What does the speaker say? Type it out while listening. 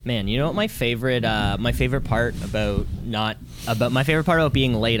Man, you know what my favorite part about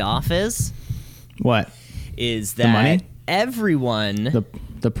being laid off is? What? Is The that money? everyone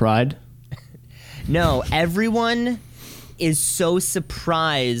The pride? No, everyone is so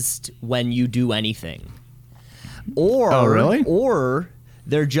surprised when you do anything. Or Oh, really? Or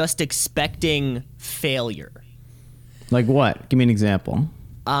they're just expecting failure. Like what? Give me an example.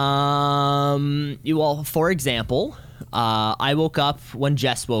 For example, I woke up when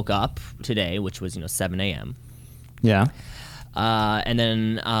Jess woke up today, which was 7 a.m. Yeah. And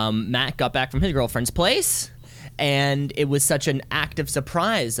then Matt got back from his girlfriend's place, and it was such an active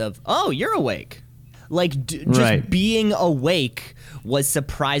surprise of, oh, you're awake. Like, just Right. being awake was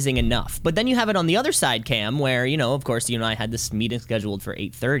surprising enough. But then you have it on the other side, Cam, where, of course, you and I had this meeting scheduled for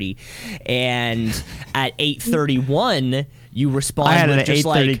 8:30, and at 8:31, you respond I had it with at just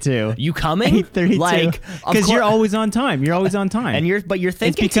like, 8:32. you coming? 8:32. Like, Because you're always on time. You're always on time. and you're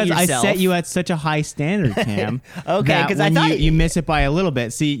thinking it's because to yourself, I set you at such a high standard, Cam. Okay, that 'cause I when thought- you miss it by a little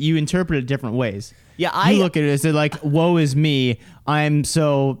bit. See, you interpret it different ways. Yeah, you look at it as like, woe is me. I'm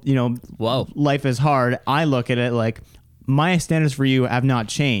so, Whoa. life is hard. I look at it like, my standards for you have not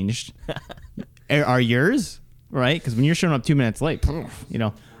changed. Are yours? Right? Because when you're showing up 2 minutes late,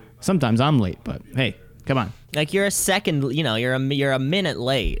 sometimes I'm late, but hey, come on. Like, you're a second, you're a minute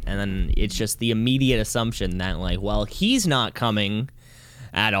late, and then it's just the immediate assumption that, like, well, he's not coming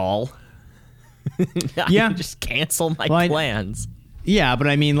at all. Yeah. I just cancel my plans. Yeah, but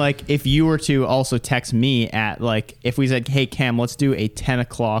I mean, like, if you were to also text me at, like, if we said, hey, Cam, let's do a 10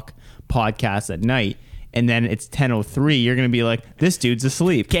 o'clock podcast at night, and then it's 10:03, you're going to be like, this dude's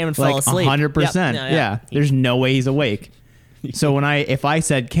asleep. Cameron fell asleep. 100%. Yep. Yeah. There's no way he's awake. So if I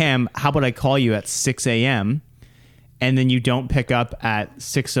said, Cam, how about I call you at 6 a.m., and then you don't pick up at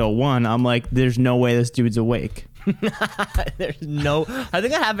 6:01, I'm like, there's no way this dude's awake. There's no. I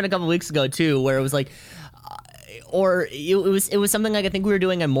think that happened a couple weeks ago too, where it was like, it was something like, I think we were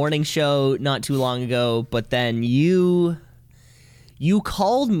doing a morning show not too long ago, but then you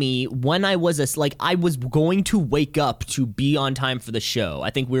called me when I was I was going to wake up to be on time for the show. I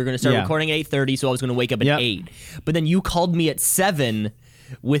think we were going to start recording at 8:30, so I was going to wake up at 8. But then you called me at 7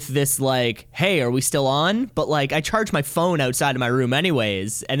 with this, like, hey, are we still on? But, like, I charge my phone outside of my room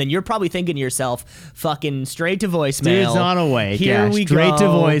anyways, and then you're probably thinking to yourself, fucking straight to voicemail. Dude's not awake. Here we straight go. to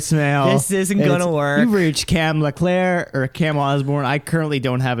voicemail. This isn't going to work. You've reached Cam Leclerc or Cam Osborne. I currently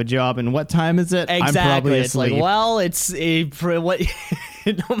don't have a job. And what time is it? Exactly. I'm probably It's asleep. like, well,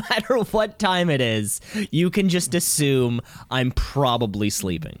 no matter what time it is, you can just assume I'm probably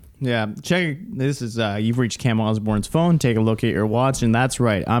sleeping. Yeah, check. This is you've reached Cam Osborne's phone. Take a look at your watch, and that's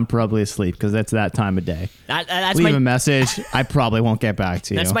right. I'm probably asleep because that's that time of day. That's Leave a message. I probably won't get back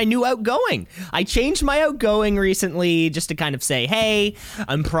to you. That's my new outgoing. I changed my outgoing recently just to kind of say, hey,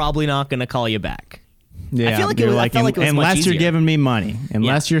 I'm probably not going to call you back. Yeah, I feel like you're I felt like it was much unless you're easier. giving me money,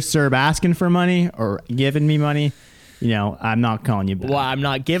 unless you're Serb asking for money or giving me money, I'm not calling you back. Well, I'm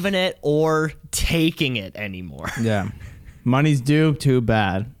not giving it or taking it anymore. Yeah, money's due. Too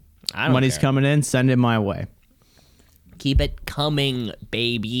bad. Money's coming in. Send it my way. Keep it coming,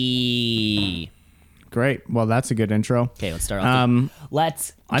 baby. Great. Well, that's a good intro. Okay, let's start off.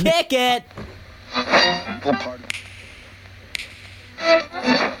 Let's kick it.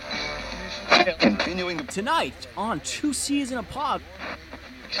 Continuing tonight on 2 C's in a Pod.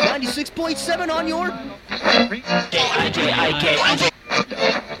 96.7 on your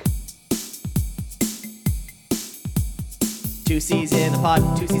Two C's in a pod,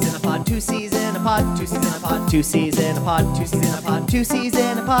 2 C's in a pod, 2 C's in a pod, 2 C's in a pod, 2 C's in a pod, 2 C's in a pod, 2 C's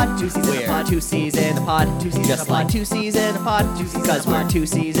in a pod, 2 C's in a pod, 2 C's in a pod, 2 C's just like 2 C's in a pod, because we're 2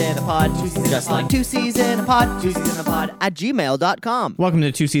 C's in a pod, just like 2 C's in a pod, 2 C's in a pod at gmail.com. Welcome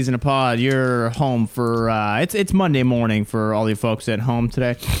to 2 C's in a Pod. You're home for it's Monday morning for all you folks at home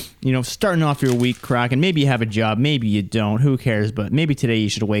today. Starting off your week cracking. Maybe you have a job, maybe you don't. Who cares? But maybe today you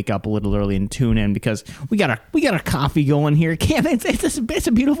should wake up a little early and tune in because we got a coffee going here. Cam, it's a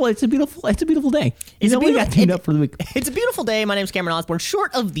beautiful day. We got teamed up for the week. It's a beautiful day. My name's Cameron Osborne.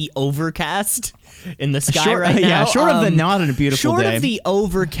 Short of the overcast in the sky right now. Yeah, short of the not a beautiful short day. of the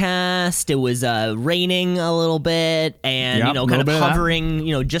overcast, it was raining a little bit and Yep, kind of bit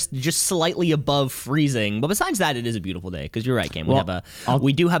hovering, just slightly above freezing. But besides that, it is a beautiful day because you're right, Cam.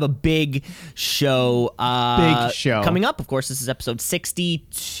 We do have a big show. Big show coming up. Of course, this is episode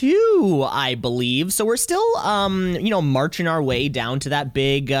 62, I believe. So we're still, marching our way down to that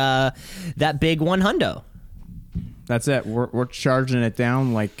big 100. That's it. We're charging it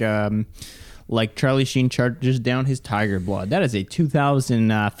down like Charlie Sheen charges down his tiger blood. That is a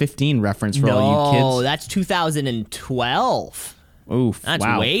 2015 reference for all you kids. No, that's 2012. Oof, That's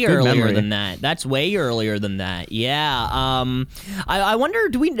wow. way Good earlier memory. than that. That's way earlier than that. Yeah. I wonder.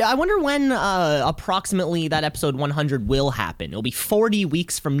 I wonder when approximately that episode 100 will happen. It'll be 40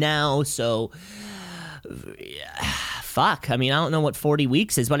 weeks from now. So, fuck. I mean, I don't know what 40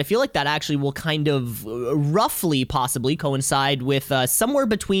 weeks is, but I feel like that actually will kind of roughly, possibly coincide with somewhere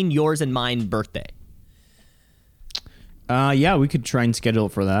between yours and mine birthday. Yeah, we could try and schedule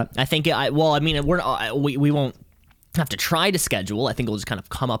for that. I think. Well, I mean, we won't have to try to schedule. I think it'll just kind of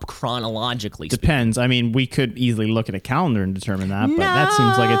come up chronologically. Depends. I mean, we could easily look at a calendar and determine that, but that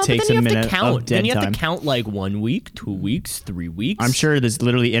seems like it takes a minute of dead Then you have time. to count like 1 week, 2 weeks, 3 weeks. I'm sure there's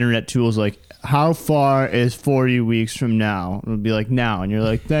literally internet tools like, how far is 40 weeks from now? It'll be like now, and you're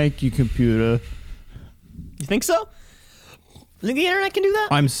like, thank you, computer. You think so? You think the internet can do that?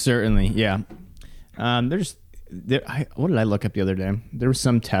 I'm certainly, yeah. What did I look up the other day? There was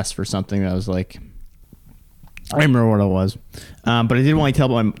some test for something that was like, I don't remember what it was, but I did want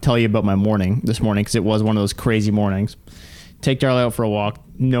to tell you about my morning this morning because it was one of those crazy mornings. Take Darla out for a walk,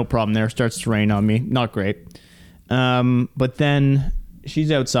 no problem there. Starts to rain on me, not great. But then she's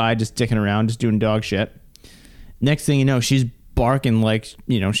outside just dicking around, just doing dog shit. Next thing you know, she's barking like,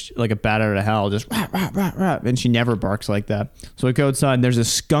 like a bat out of hell, just rah, rah, rah, rah, and she never barks like that. So I go outside and there's a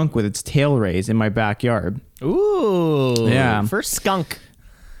skunk with its tail raised in my backyard. Ooh. Yeah. First skunk.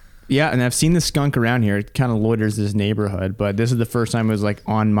 Yeah, and I've seen the skunk around here. It kind of loiters this neighborhood, but this is the first time it was like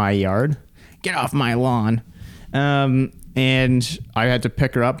on my yard. Get off my lawn. And I had to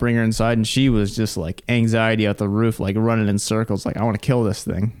pick her up, bring her inside, and she was just like anxiety out the roof, like running in circles, like, I want to kill this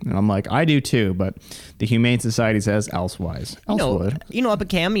thing. And I'm like, I do too, but the Humane Society says elsewise. Up at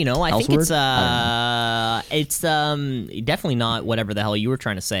Cam, I think it's definitely not whatever the hell you were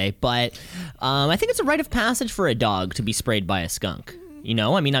trying to say, but I think it's a rite of passage for a dog to be sprayed by a skunk.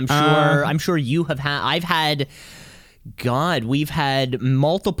 I mean, I'm sure you have had. We've had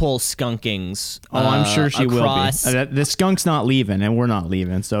multiple skunkings. I'm sure she across... will be. The skunk's not leaving, and we're not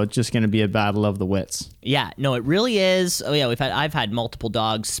leaving, so it's just going to be a battle of the wits. Yeah, no, it really is. Oh yeah, I've had multiple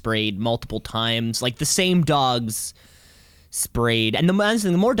dogs sprayed multiple times, like the same dogs sprayed. And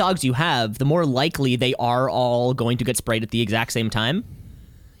the more dogs you have, the more likely they are all going to get sprayed at the exact same time.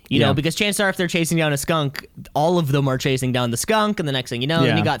 Because chances are if they're chasing down a skunk, all of them are chasing down the skunk, and the next thing you know,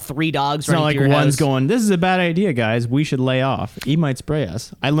 then you got 3 dogs running to your house. One's going, this is a bad idea, guys. We should lay off. He might spray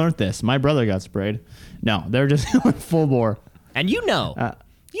us. I learned this. My brother got sprayed. No, they're just going full bore. And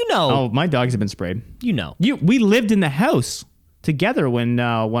Oh, my dogs have been sprayed. We lived in the house together when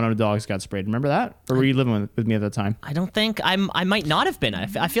one of the dogs got sprayed. Remember that? Or were you living with me at that time? I don't think I might not have been.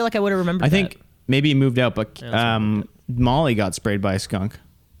 I feel like I would have remembered. I think maybe he moved out, but Molly got sprayed by a skunk.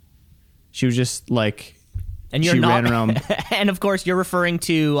 She was just like, and you're she not, ran around. And of course, you're referring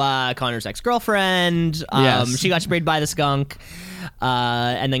to Connor's ex-girlfriend. Yes. She got sprayed by the skunk,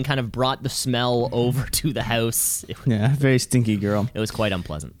 and then kind of brought the smell over to the house. Yeah, very stinky girl. It was quite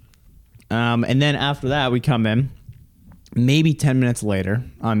unpleasant. And then after that, we come in. Maybe 10 minutes later,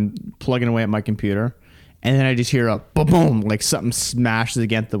 I'm plugging away at my computer, and then I just hear a boom, like something smashes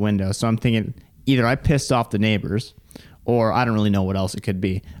against the window. So I'm thinking either I pissed off the neighbors, or I don't really know what else it could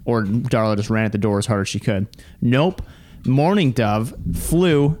be. Or Darla just ran at the door as hard as she could. Nope. Mourning dove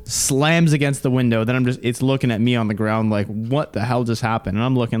flew, slams against the window. Then it's looking at me on the ground like, what the hell just happened? And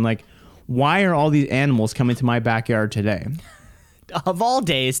I'm looking like, why are all these animals coming to my backyard today? Of all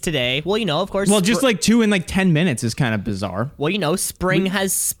days today. Well, of course. Well, just like 2 in like 10 minutes is kind of bizarre. Well, spring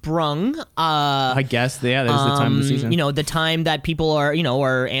has sprung. I guess, yeah, there's the time of the season. The time that people are,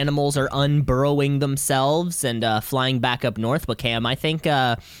 or animals are unburrowing themselves and flying back up north. But Cam, I think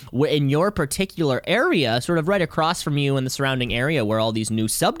in your particular area, sort of right across from you in the surrounding area where all these new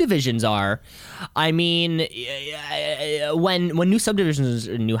subdivisions are, I mean, when new subdivisions,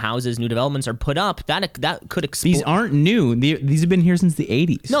 new houses, new developments are put up, that could explode. These aren't new. These have been here since the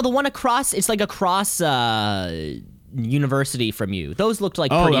 80s. No, the one across, it's like across university from you. Those looked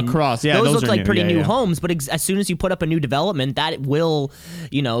like across. Yeah, those looked like new. pretty new Yeah. homes, but as soon as you put up a new development, that will,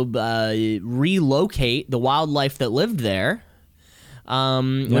 relocate the wildlife that lived there.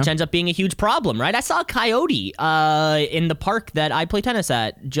 Which ends up being a huge problem, right? I saw a coyote in the park that I play tennis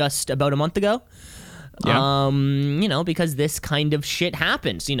at just about a month ago. Yeah. Because this kind of shit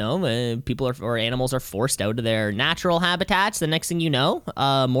happens, people or animals are forced out of their natural habitats. The next thing you know,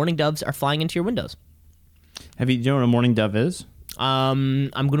 mourning doves are flying into your windows. Do you know what a mourning dove is? I'm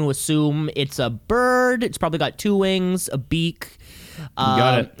going to assume it's a bird. It's probably got 2 wings, a beak. You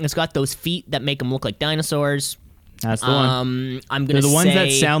got it. It's got those feet that make them look like dinosaurs. That's the one. I'm They're going to the ones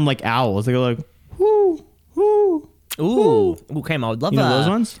that sound like owls. They go like, whoo, whoo. Ooh, okay, I would love those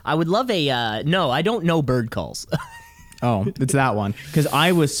ones? I would love a. No, I don't know bird calls. Oh, it's that one. Because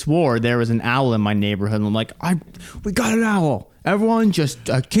I swore there was an owl in my neighborhood, and I'm like, we got an owl. Everyone just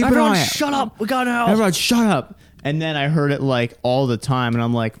keep an eye out. Shut up. We got an owl. Everyone shut up. And then I heard it like all the time, and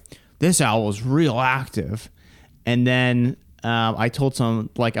I'm like, this owl is real active. And then I told someone,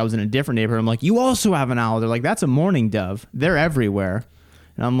 like, I was in a different neighborhood. I'm like, you also have an owl. They're like, that's a mourning dove. They're everywhere.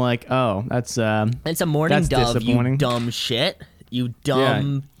 And I'm like, oh, that's it's a mourning dove, disappointing. you dumb shit. You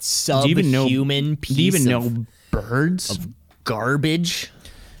dumb Do subhuman piece you even of know birds? garbage.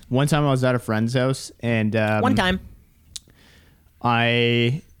 One time I was at a friend's house, and One time.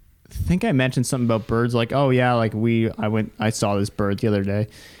 I think I mentioned something about birds, like, oh yeah, like I saw this bird the other day,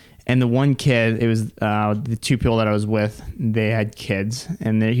 and the one kid, it was the two people that I was with, they had kids,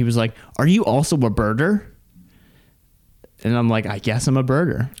 and he was like, are you also a birder? And I'm like, I guess I'm a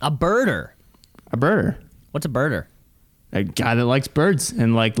birder. A birder. A birder. What's a birder? A guy that likes birds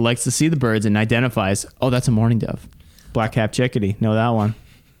and like likes to see the birds and identifies, oh, that's a mourning dove. Black-capped chickadee. Know that one.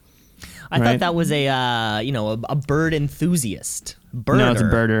 I thought that was a bird enthusiast. Birder. No, it's a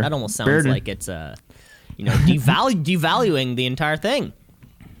birder. That almost sounds Birder. like it's devaluing the entire thing.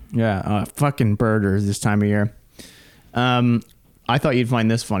 Yeah, fucking birders this time of year. I thought you'd find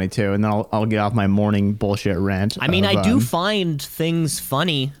this funny too, and then I'll get off my morning bullshit rant. I mean, I do find things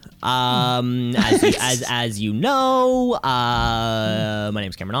funny. As you know, my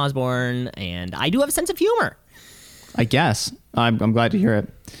name's Cameron Osborne, and I do have a sense of humor. I guess. I'm glad to hear it.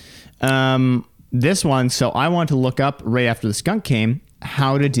 This one, so I wanted to look up right after the skunk came,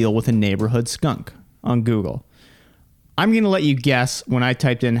 how to deal with a neighborhood skunk on Google. I'm going to let you guess when I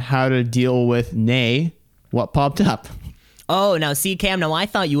typed in how to deal with nay, what popped up. Oh, now see, Cam, now I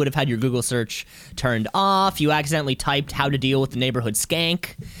thought you would have had your Google search turned off. You accidentally typed how to deal with the neighborhood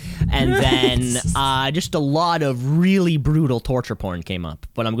skank. And then just a lot of really brutal torture porn came up.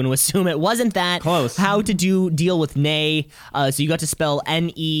 But I'm going to assume it wasn't that. Close. How to deal with nay. So you got to spell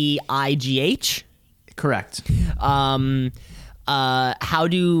Neigh. Correct. How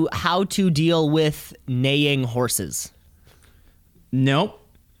to deal with neighing horses. Nope.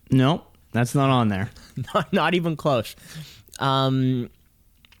 That's not on there. Not even close. I'm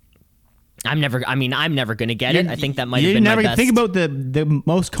never gonna get it. I think that might have been my best. Think about the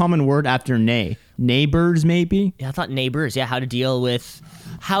most common word after nay. Neighbors, maybe. Yeah, I thought neighbors. Yeah, how to deal with.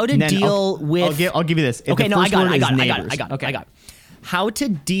 I'll give you this. If okay, the no, I first got word it. is I neighbors. got it. How to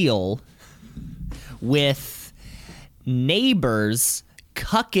deal with neighbors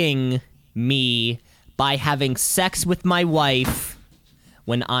cucking me by having sex with my wife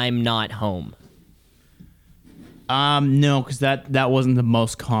when I'm not home. No, because that wasn't the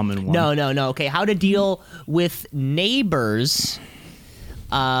most common one. No. Okay, how to deal with neighbors?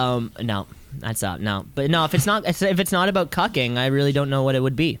 No, that's out. No, but no, if it's not about cucking, I really don't know what it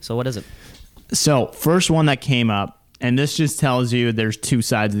would be. So what is it? So first one that came up, and this just tells you there's two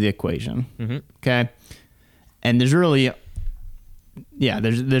sides of the equation. Mm-hmm. Okay, and there's really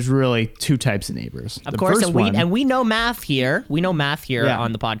two types of neighbors. Of course, and we know math here. We know math here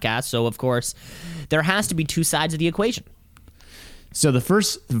on the podcast. So of course, there has to be two sides of the equation. So the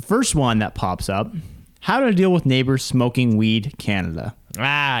first one that pops up: how to deal with neighbors smoking weed, Canada.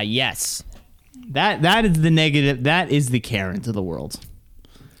 Ah, yes. That is the negative. That is the Karens of the world.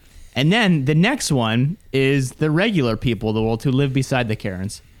 And then the next one is the regular people of the world who live beside the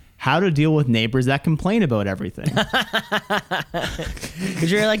Karens. How to deal with neighbors that complain about everything.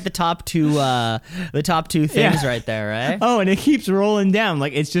 Because you're like the top two things right there, right? Oh, and it keeps rolling down.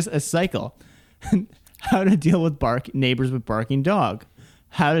 Like, it's just a cycle. How to deal with neighbors with barking dog.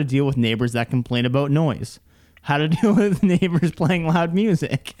 How to deal with neighbors that complain about noise. How to deal with neighbors playing loud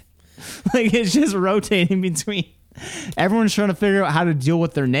music. Like, it's just rotating between. Everyone's trying to figure out how to deal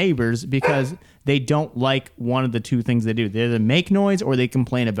with their neighbors because they don't like one of the two things they do. They either make noise or they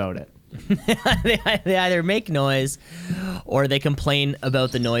complain about it. They either make noise or they complain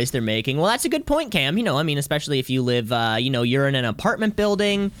about the noise they're making. Well, that's a good point, Cam. Especially if you live, you're in an apartment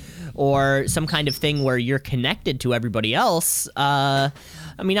building or some kind of thing where you're connected to everybody else. I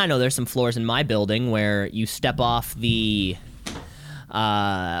know there's some floors in my building where you step off the...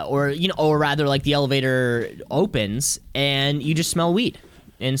 or rather, like the elevator opens and you just smell weed.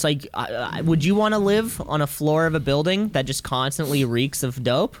 And it's like, would you want to live on a floor of a building that just constantly reeks of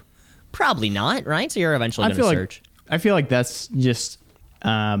dope? Probably not, right? So you're eventually going to search. I feel like that's just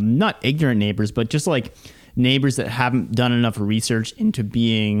not ignorant neighbors, but just like neighbors that haven't done enough research into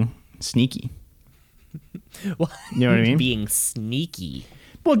being sneaky. Well, you know what I mean? Being sneaky.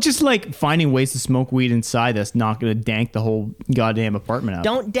 Well, just like finding ways to smoke weed inside that's not going to dank the whole goddamn apartment up.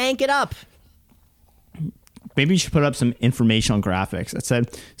 Don't dank it up. Maybe you should put up some informational graphics that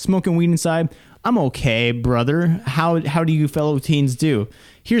said, smoking weed inside, I'm okay, brother. How do you fellow teens do?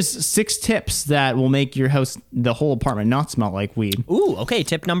 Here's 6 tips that will make your house, the whole apartment, not smell like weed. Ooh, okay.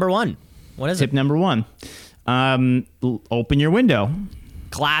 Tip number 1. What is Tip it? number 1. Open your window.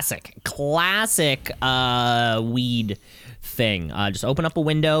 Classic weed thing. Just open up a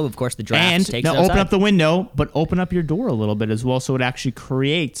window. Of course, the draft And takes now it outside. open up the window, but open up your door a little bit as well, so it actually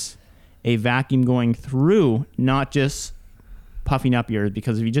creates a vacuum going through, not just puffing up yours.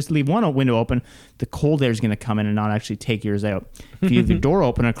 Because if you just leave one window open, the cold air is going to come in and not actually take yours out. If you leave the door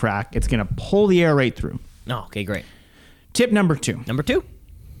open a crack, it's going to pull the air right through. Oh, okay, great. Tip number 2. Number 2.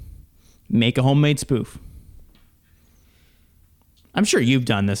 Make a homemade spoof. I'm sure you've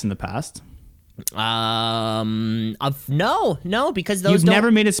done this in the past. No, because You've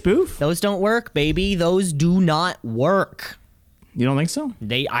never made a spoof? those don't work, baby. Those do not work. You don't think so?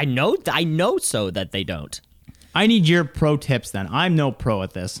 I know so that they don't. I need your pro tips then. I'm no pro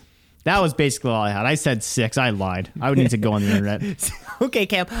at this. That was basically all I had. I said 6. I lied. I would need to go on the internet. Okay,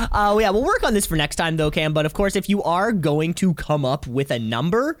 Cam. Yeah, we'll work on this for next time, though, Cam. But of course, if you are going to come up with a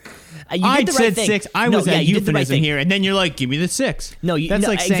number, you I did the said right thing. 6. I No, was yeah, at you did the right euphemism thing. here, and then you're like, give me the 6. No, That's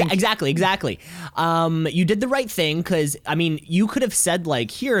like saying exactly. You did the right thing because I mean, you could have said like,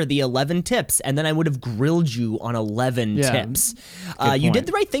 here are the 11 tips, and then I would have grilled you on 11 Yeah. tips. Good You point. did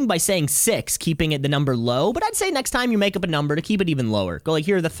the right thing by saying 6, keeping it the number low. But I'd say next time you make up a number to keep it even lower. Go like,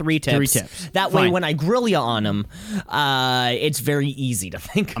 here are the 3 tips. 3 tips. That way, Fine. when I grill you on them, it's very easy to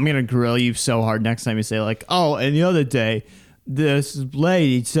think. I'm gonna grill you so hard next time you say like, oh, and the other day, this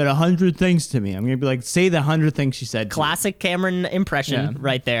lady said 100 things to me. I'm gonna be like, say the 100 things she said. to me. Classic Cameron impression Yeah.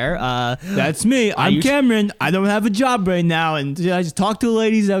 right there. That's me. I'm used- Cameron. I don't have a job right now, and I just talk to the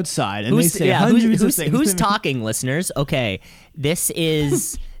ladies outside, and they say hundreds of things. Who's to me. talking, listeners? Okay, this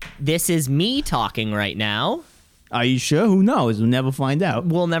is me talking right now. Are you sure? Who knows? We'll never find out.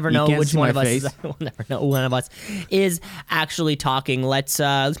 We'll never You know can't which see one my of us. face. We'll never know one of us is actually talking. Let's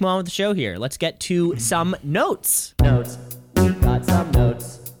move on with the show here. Let's get to some notes. Notes. We got some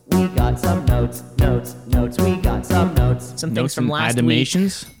notes. We got some notes. Notes. We got some notes. Some things Notes from and last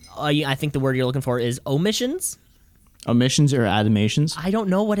animations? week. I think the word you're looking for is omissions. Omissions or animations? I don't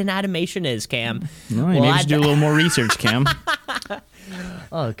know what an animation is, Cam. No, maybe you should do a little more research, Cam.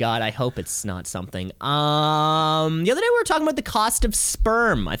 Oh God, I hope it's not something. The other day we were talking about the cost of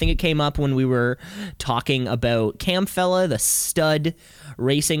sperm. I think it came up when we were talking about Cam Fella, the stud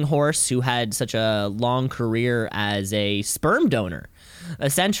racing horse who had such a long career as a sperm donor,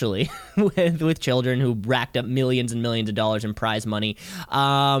 essentially, with children who racked up millions and millions of dollars in prize money.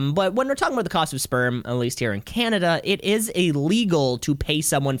 But when we're talking about the cost of sperm, at least here in Canada, it is illegal to pay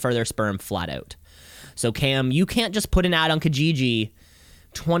someone for their sperm flat out. So Cam, you can't just put an ad on Kijiji,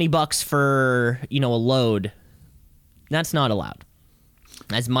 $20 for, a load. That's not allowed.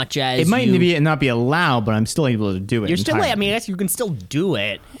 As much as It might not be allowed, but I'm still able to do it. you're still. entirely. I mean, I guess you can still do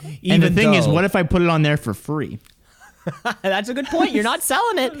it. And the thing is, what if I put it on there for free? That's a good point. You're not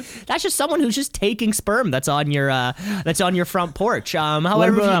selling it. That's just someone who's just taking sperm that's on your front porch. What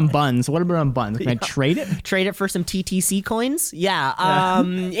However, about if you on buns? What about on buns? Can I trade it? trade it for some TTC coins. Yeah.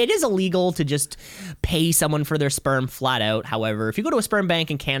 It is illegal to just pay someone for their sperm flat out. However, if you go to a sperm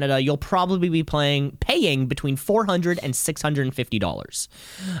bank in Canada, you'll probably be paying between $400 and $650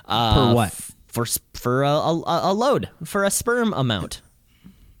 For what? for a load, for a sperm amount.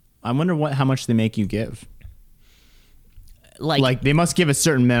 I wonder how much they make you give. Like Like they must give a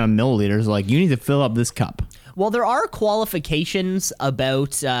certain amount of milliliters. Like you need to fill up this cup. well, there are qualifications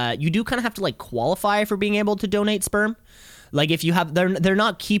about. You do kind of have to qualify for being able to donate sperm. Like if you have, they're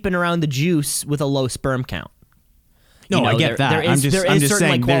not keeping around the juice with a low sperm count. No, I get that. I'm just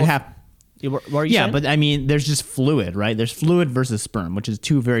saying they have. What are you Yeah, saying? but I mean, there's just fluid, right? There's fluid versus sperm, which is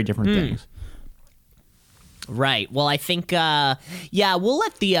two very different things. Right. Well, I think we'll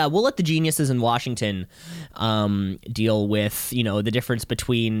let the geniuses in Washington deal with the difference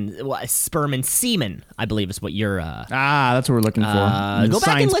between sperm and semen. I believe is what you're. That's what we're looking for. The go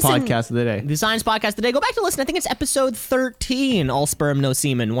back and science listen. podcast of the day. The Science Podcast today. Go back to listen. I think it's episode 13. All sperm, no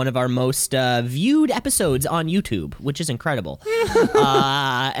semen. One of our most viewed episodes on YouTube, which is incredible.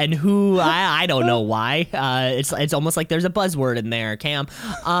 And who I don't know why. It's almost like there's a buzzword in there, Cam.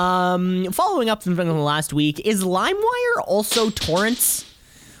 Following up from last week, is LimeWire also torrents?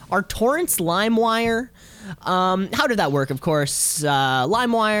 Are torrents LimeWire? How did that work? Of course,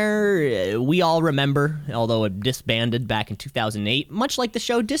 LimeWire, we all remember, although it disbanded back in 2008, much like the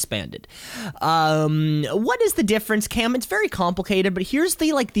show disbanded. What is the difference, Cam? It's very complicated, but here's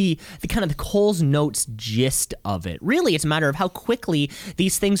the kind of the Coles Notes gist of it. Really, it's a matter of how quickly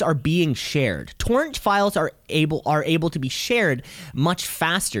these things are being shared. Torrent files are able to be shared much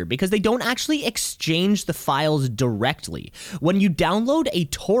faster because they don't actually exchange the files directly. When you download a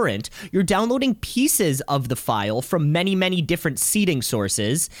torrent, you're downloading pieces of the file from many, many different seeding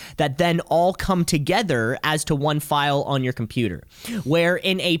sources that then all come together as to one file on your computer. Where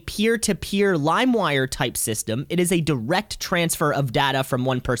in a peer-to-peer LimeWire type system, it is a direct transfer of data from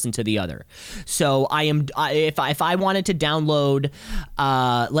one person to the other. So if I wanted to download,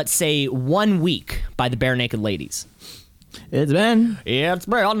 let's say 1 Week by the Bare Naked Ladies. It's been.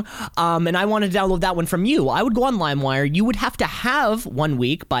 And I want to download that one from you. I would go on LimeWire. You would have to have 1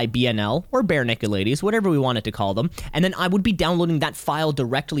 Week by BNL or Bare Naked Ladies, whatever we wanted to call them. And then I would be downloading that file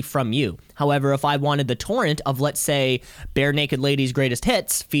directly from you. However, if I wanted the torrent of, let's say, Bare Naked Ladies' greatest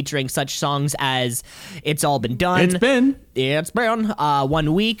hits, featuring such songs as It's All Been Done. It's been.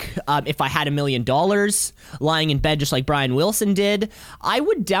 1 Week. If I had $1 million, lying in bed just like Brian Wilson did, I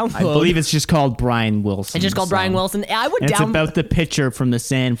would download. I believe it's just called Brian Wilson. It's just called Brian Wilson. I would It's about the pitcher from the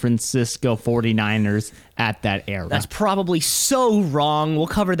San Francisco 49ers at that era. That's probably so wrong. We'll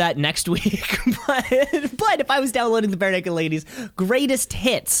cover that next week. but if I was downloading the Bare Naked Ladies' greatest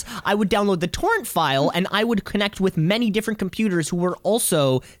hits, I would download the torrent file and I would connect with many different computers who were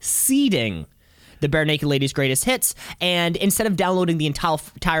also seeding the Bare Naked Ladies' greatest hits, and instead of downloading the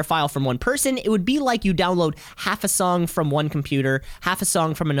entire file from one person, it would be like you download half a song from one computer, half a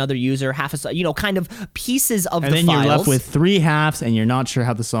song from another user, half a song, kind of pieces of the files. And then you're left with 3 halves, and you're not sure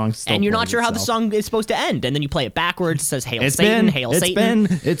how the song's still and you're not plays sure how the itself. song is supposed to end, and then you play it backwards. It says "Hail It's Satan, been, Hail it's Satan."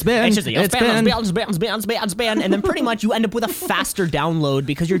 It's been. It's just It's been. and then pretty much you end up with a faster download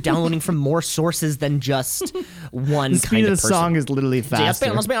because you're downloading from more sources than just one The kind speed of of the person. song is literally faster.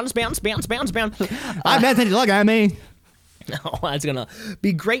 I bet that you look at me. Oh, that's gonna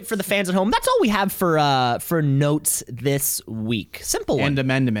be great for the fans at home. That's all we have for notes this week. Simple one. And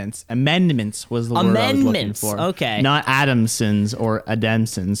amendments. Amendments was the word I was looking Amendments, for. okay. Not Adamsons or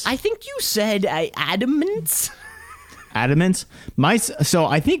Adamsons. I think you said adamants. Adamants. So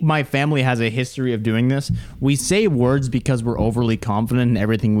I think my family has a history of doing this. We say words because we're overly confident in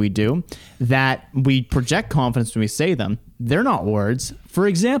everything we do, that we project confidence when we say them. They're not words. For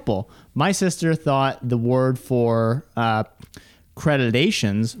example, my sister thought the word for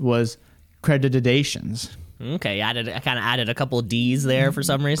creditations was creditations. Okay, I kind of added a couple of D's there for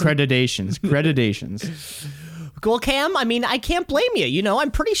some reason. Creditations. Well, Cam, I mean, I can't blame you.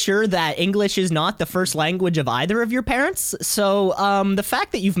 I'm pretty sure that English is not the first language of either of your parents. So the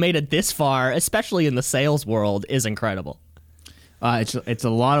fact that you've made it this far, especially in the sales world, is incredible. It's a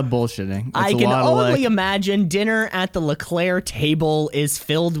lot of bullshitting. It's I a can lot of, only imagine dinner at the LeClaire table is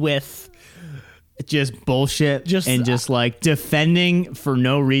filled with just bullshit, just like defending for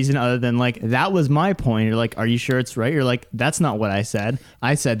no reason other than like, that was my point. You're like, are you sure it's right? You're like, that's not what I said.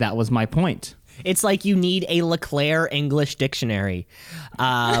 I said that was my point. It's like you need a LeClaire English dictionary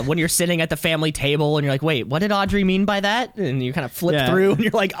when you're sitting at the family table and you're like, wait, what did Audrey mean by that? And you kind of flip through and you're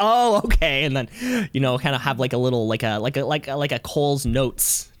like, oh, okay. And then, kind of have like a little, like a Coles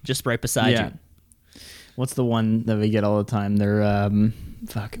Notes just right beside you. What's the one that we get all the time? They're, have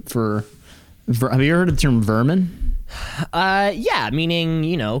you heard of the term vermin? Yeah, meaning,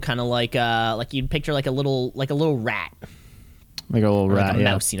 kind of like you'd picture like a little rat. Like a little rat, like a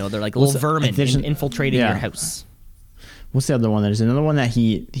mouse, they're like little vermin infiltrating your house. What's the other one? There's another one that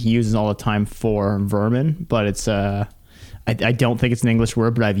he uses all the time for vermin, but it's I don't think it's an English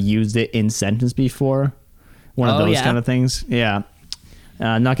word, but I've used it in sentence before. One of those kind of things. Yeah.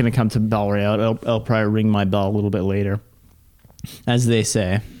 Not going to come to bell right out. I'll probably ring my bell a little bit later, as they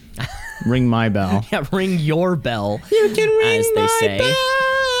say. Ring my bell. Yeah, ring your bell. You can ring as they my say. bell.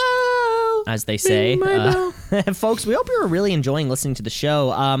 As they say, folks, we hope you're really enjoying listening to the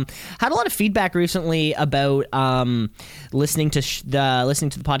show. Had a lot of feedback recently about listening to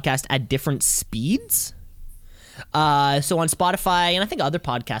the podcast at different speeds. So on Spotify and I think other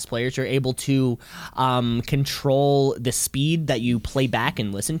podcast players, you're able to control the speed that you play back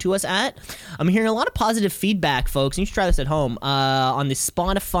and listen to us at. I'm hearing a lot of positive feedback, folks. And you should try this at home. On the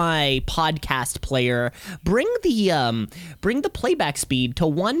Spotify podcast player, bring the playback speed to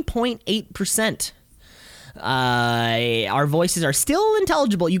 1.8%. Our voices are still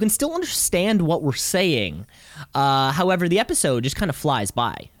intelligible. You can still understand what we're saying. However, the episode just kind of flies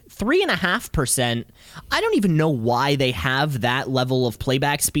by. 3.5%. I don't even know why they have that level of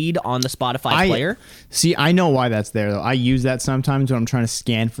playback speed on the Spotify player. See, I know why that's there, though. I use that sometimes when I'm trying to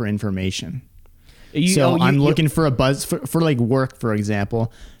scan for information. I'm looking for a buzz for like work, for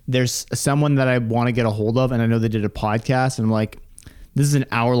example. There's someone that I want to get a hold of, and I know they did a podcast, and I'm like, this is an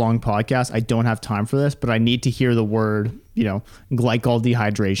hour-long podcast. I don't have time for this, but I need to hear the word, glycol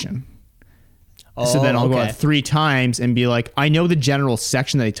dehydration. So then I'll go out 3 times and be like, I know the general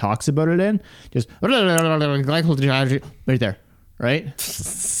section that he talks about it in. Just glycol dehydration right there, right?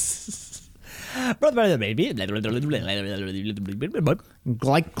 Man,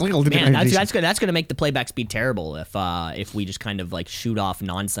 that's gonna make the playback speed terrible if we just kind of like shoot off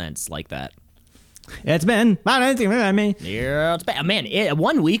nonsense like that. It's been Yeah, it's bad. Man,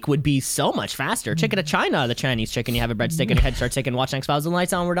 1 week would be so much faster. Chicken to China, the Chinese chicken. You have a breadstick and your head starts ticking. Watch X-Files and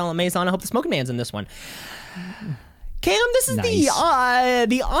lights on. We're down at Maison. I hope the smoking man's in this one. Cam, this is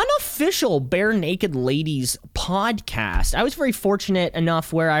the unofficial Bare Naked Ladies podcast. I was very fortunate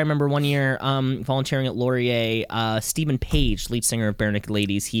enough where I remember one year volunteering at Laurier. Stephen Page, lead singer of Bare Naked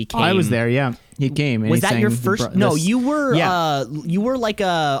Ladies, he came. I was there, yeah. He came. And was that your first? No, you were. Yeah. You were like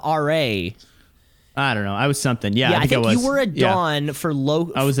a RA. I don't know. I was something. Yeah, I think you were a Don for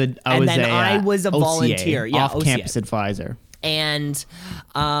low. I was a volunteer. Yeah, off-campus advisor. And,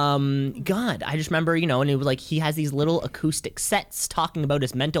 God, I just remember, and it was like he has these little acoustic sets talking about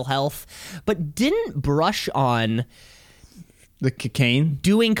his mental health, but didn't brush on the cocaine,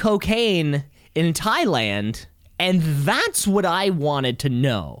 doing cocaine in Thailand, and that's what I wanted to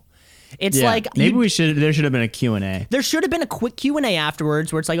know. It's like maybe there should have been a Q&A. There should have been a quick Q&A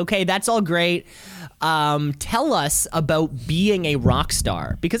afterwards where it's like, okay, that's all great. Tell us about being a rock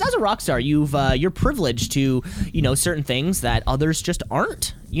star, because as a rock star, you're privileged to, certain things that others just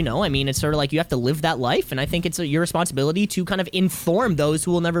aren't. I mean, it's sort of like you have to live that life, and I think it's your responsibility to kind of inform those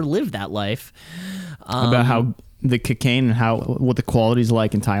who will never live that life about how the cocaine and what the quality is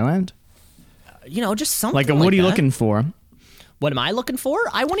like in Thailand. Just something like what are you looking for? What am I looking for?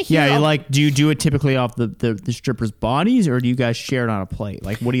 I want to hear. Yeah, do you do it typically off the strippers' bodies, or do you guys share it on a plate?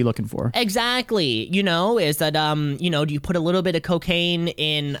 Like, what are you looking for? Exactly. Is that do you put a little bit of cocaine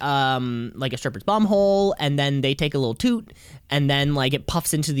in like a stripper's bum hole, and then they take a little toot, and then like it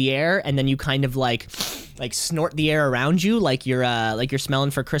puffs into the air, and then you kind of like snort the air around you, like you're smelling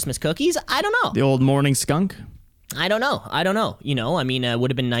for Christmas cookies. I don't know. The old morning skunk. I don't know. I mean, it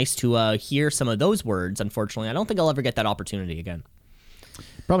would have been nice to hear some of those words. Unfortunately, I don't think I'll ever get that opportunity again.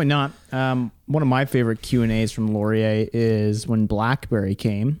 Probably not. One of my favorite Q&As from Laurier is when BlackBerry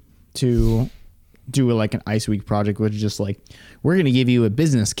came to do like an Ice Week project, which is just like, we're going to give you a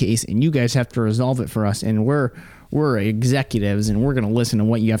business case and you guys have to resolve it for us. And we're executives and we're going to listen to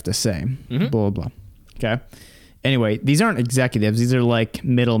what you have to say. Mm-hmm. Blah, blah, blah. Okay. Anyway, these aren't executives. These are like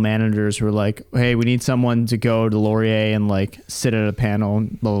middle managers who are like, hey, we need someone to go to Laurier and like sit at a panel,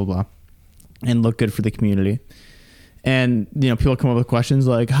 blah, blah, blah, and look good for the community. And, people come up with questions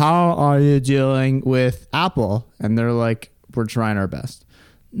like, how are you dealing with Apple? And they're like, we're trying our best.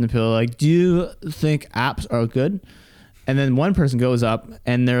 And the people are like, do you think apps are good? And then one person goes up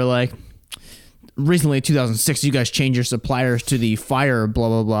and they're like, recently, 2006, you guys changed your suppliers to the Fire,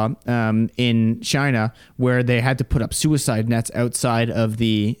 blah, blah, blah, in China, where they had to put up suicide nets outside of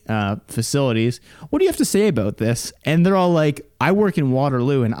the facilities. What do you have to say about this? And they're all like, I work in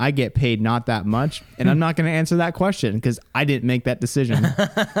Waterloo and I get paid not that much, and I'm not going to answer that question because I didn't make that decision.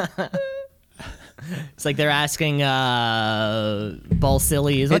 It's like they're asking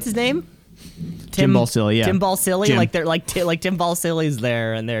Balsillie. What's his name? Jim Balsillie, yeah. Tim Balsillie, Jim. They're like Tim Balsillie's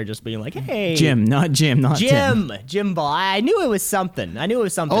there, and they're just being like, "Hey, Jim, not Tim. Jim Ball." I knew it was something.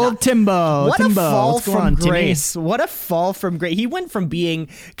 Old Timbo. What Timbo. a fall What's from going on, grace! Timmy? What a fall from grace! He went from being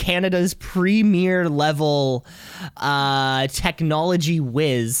Canada's premier level technology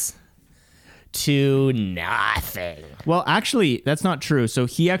whiz to nothing. Well, actually, that's not true. So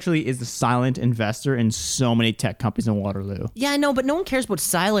he actually is the silent investor in so many tech companies in Waterloo. Yeah, I know, but no one cares about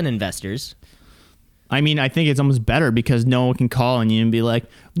silent investors. I mean, I think it's almost better because no one can call on you and be like,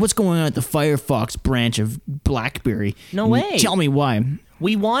 what's going on at the Firefox branch of BlackBerry? No way. Tell me why.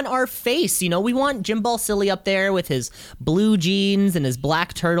 We want our face, we want Jim Balsillie up there with his blue jeans and his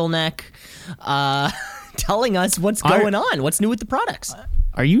black turtleneck telling us what's going on, what's new with the products.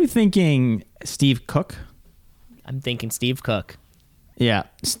 Are you thinking Steve Cook? I'm thinking Steve Cook. Yeah,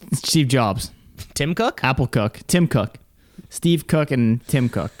 Steve Jobs. Tim Cook? Apple Cook. Tim Cook. Steve Cook and Tim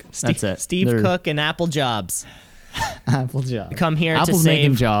Cook. That's it. Steve Cook and Apple Jobs. Apple Jobs. Come here Apple's to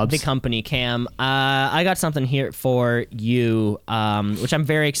save jobs. the company, Cam. I got something here for you, which I'm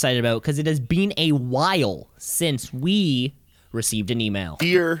very excited about because it has been a while since we received an email.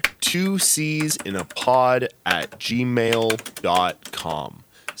 Dear 2Cs in a pod at gmail.com.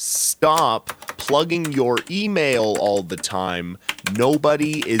 Stop plugging your email all the time.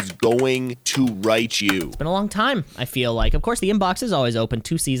 Nobody is going to write you. Been a long time, I feel like. Of course, the inbox is always open,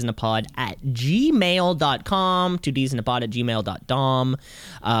 2Cs in a pod at gmail.com, 2Ds in a pod at gmail.dom,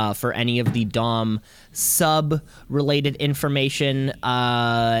 for any of the Dom sub-related information.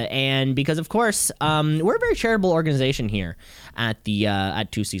 And because, of course, we're a very charitable organization here at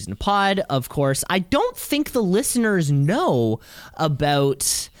 2Cs in a pod. Of course, I don't think the listeners know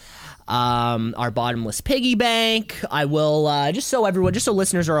about our bottomless piggy bank. I will just so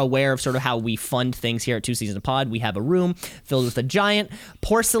listeners are aware of sort of how we fund things here at 2Cs in a pod. We have a room filled with a giant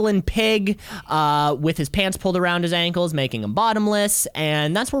porcelain pig with his pants pulled around his ankles, making him bottomless,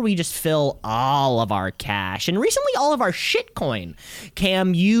 and that's where we just fill all of our cash and recently all of our shitcoin.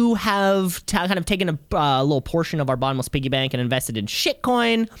 Cam, you have kind of taken a little portion of our bottomless piggy bank and invested in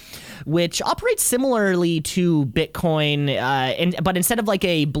shitcoin, which operates similarly to Bitcoin, but instead of like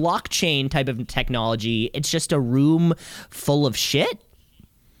a blockchain type of technology, it's just a room full of shit.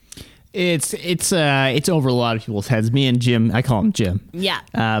 It's over a lot of people's heads. Me and Jim, I call him Jim. Yeah.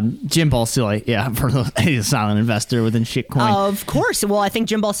 Jim Balsillie, he's a silent investor within shitcoin. Of course. Well, I think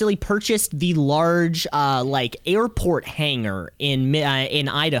Jim Balsillie purchased the large airport hangar in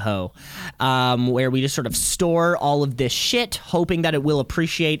Idaho, where we just sort of store all of this shit, hoping that it will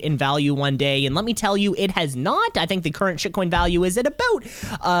appreciate in value one day. And let me tell you, it has not. I think the current shitcoin value is at about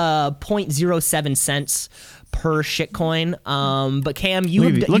 0.07 cents per shitcoin. But Cam,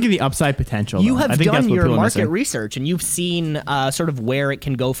 look at the upside potential. You though. have I think done that's what your people are market missing. research, and you've seen sort of where it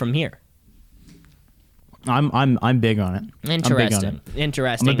can go from here. I'm big on it. Interesting.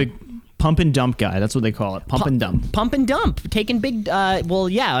 I'm a big pump and dump guy. That's what they call it. Pump and dump. Pump and dump. Taking big, well,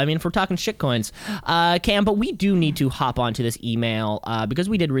 yeah, I mean, if we're talking shitcoins. Cam, but we do need to hop onto this email because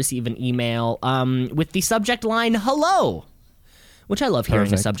we did receive an email with the subject line, hello. Which I love hearing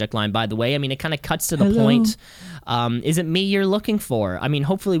the subject line, by the way. I mean, it kind of cuts to the point. Is it me you're looking for? I mean,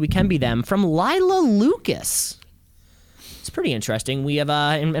 hopefully we can be them. From Lila Lucas. It's pretty interesting. We have,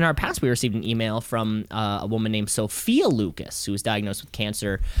 in our past, we received an email from a woman named Sophia Lucas, who was diagnosed with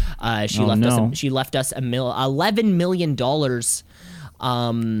cancer. She left us $11 million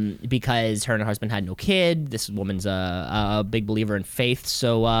because her and her husband had no kid. This woman's a big believer in faith.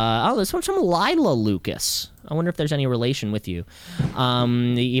 So, this one's from Lila Lucas. I wonder if there's any relation with you.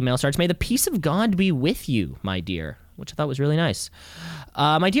 The email starts, "May the peace of God be with you, my dear," which I thought was really nice.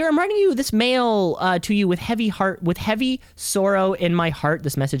 "My dear, I'm writing you this mail to you with heavy sorrow in my heart.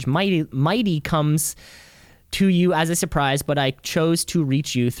 This message mighty comes to you as a surprise, but I chose to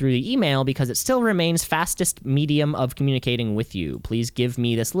reach you through the email because it still remains fastest medium of communicating with you. Please give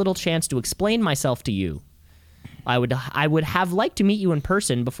me this little chance to explain myself to you. I would have liked to meet you in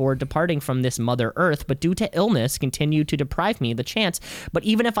person before departing from this Mother Earth, but due to illness, continue to deprive me the chance. But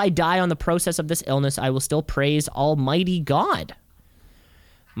even if I die on the process of this illness, I will still praise Almighty God.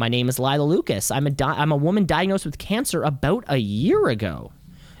 My name is Lila Lucas. I'm a woman diagnosed with cancer about a year ago.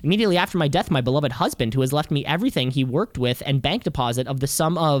 Immediately after my death, my beloved husband, who has left me everything he worked with and bank deposit of the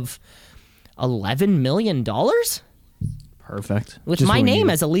sum of $11 million? Perfect. With my name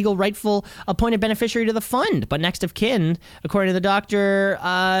as a legal rightful appointed beneficiary to the fund. But next of kin, according to the doctor,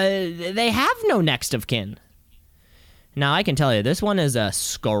 they have no next of kin. Now, I can tell you, this one is a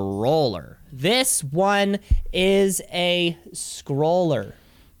scroller. This one is a scroller.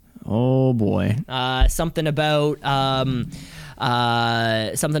 Oh, boy. Something about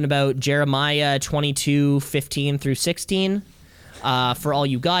Jeremiah 22:15 through 16. For all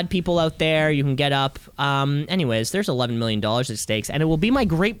you God people out there, you can get up. Anyways, there's $11 million at stake, and it will be my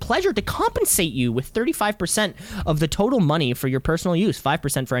great pleasure to compensate you with 35% of the total money for your personal use,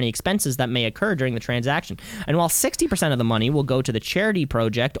 5% for any expenses that may occur during the transaction. And while 60% of the money will go to the charity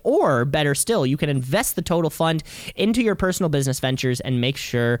project, or better still, you can invest the total fund into your personal business ventures and make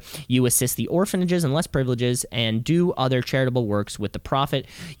sure you assist the orphanages and less privileges and do other charitable works with the profit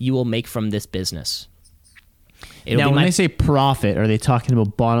you will make from this business. When they say profit, are they talking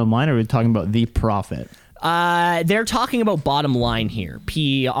about bottom line or are they talking about the profit? They're talking about bottom line here.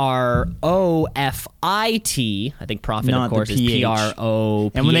 PROFIT. I think profit, Not of course, the is PH.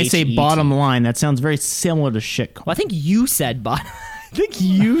 PROPHET. And when they say bottom line, that sounds very similar to shitcoin. Well, I think you said bottom. I think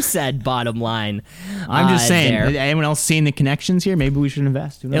you said bottom line. I'm just saying. there. Anyone else seeing the connections here? Maybe we should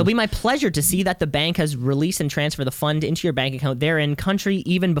invest. Who knows? It'll be my pleasure to see that the bank has released and transferred the fund into your bank account there in country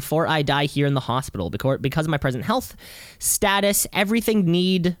even before I die here in the hospital. Because of my present health status, everything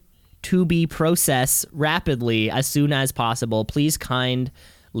need to be processed rapidly as soon as possible. Please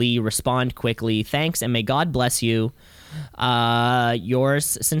kindly respond quickly. Thanks, and may God bless you.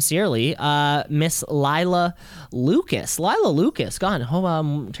 Yours sincerely, Miss Lila Lucas. Lila Lucas, God,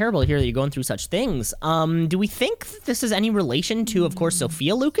 terrible to hear that you're going through such things. Do we think this is any relation to, of course,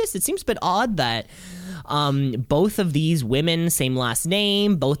 Sophia Lucas? It seems a bit odd that both of these women, same last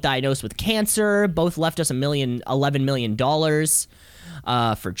name, both diagnosed with cancer, both left us $11 million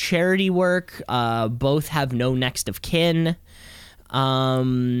for charity work. Both have no next of kin. I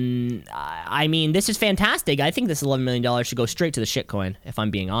mean, this is fantastic. I think this $11 million should go straight to the shitcoin, if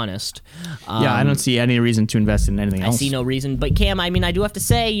I'm being honest. Yeah, I don't see any reason to invest in anything else. I see no reason. But Cam, I mean, I do have to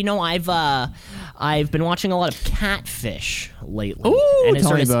say, you know, I've been watching a lot of Catfish lately. Ooh, and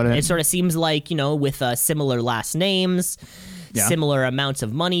tell me about it. It sort of seems like, you know, with similar last names, Yeah. similar amounts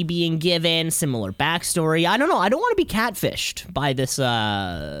of money being given, similar backstory. I don't know. I don't want to be catfished by this,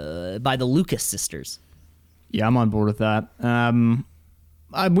 by the Lucas sisters. Yeah, I'm on board with that.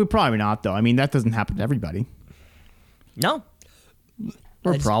 We're probably not, though. I mean, that doesn't happen to everybody. No.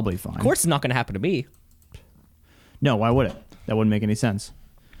 We're probably fine. Of course, it's not going to happen to me. No, why would it? That wouldn't make any sense.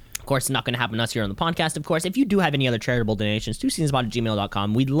 Of course, it's not going to happen to us here on the podcast. Of course, if you do have any other charitable donations,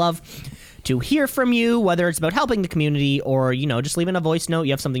 twoseasonspod@gmail.com. We'd love to hear from you, whether it's about helping the community or, you know, just leaving a voice note.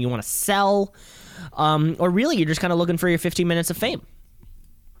 You have something you want to sell, or really you're just kind of looking for your 15 minutes of fame.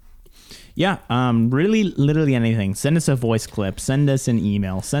 Yeah, really, literally anything. Send us a voice clip. Send us an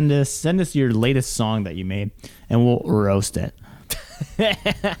email. Send us your latest song that you made, and we'll roast it.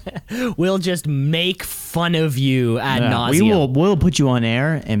 We'll just make fun of you ad nauseum. We'll put you on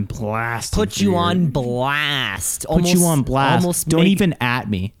air and blast. Put you on blast. Put you on blast. Almost Don't make- even at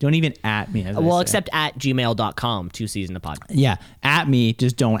me. Don't even at me. As I Well, say. except at gmail.com, 2seasonapod. Yeah, at me.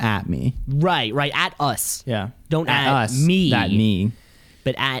 Just don't at me. Right, at us. Yeah, Don't at us. me. At me.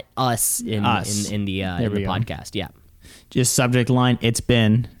 But at us in Us. in the There we go. podcast. Yeah. Just subject line. It's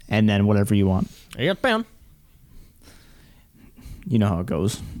been, and then whatever you want. Yep, man. You know how it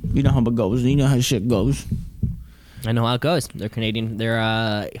goes. You know how it goes. You know how shit goes. I know how it goes. They're Canadian.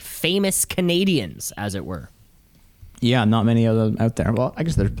 They're famous Canadians, as it were. Yeah, not many of them out there. Well, I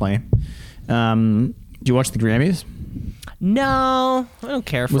guess there's plenty. Do you watch the Grammys? No, I don't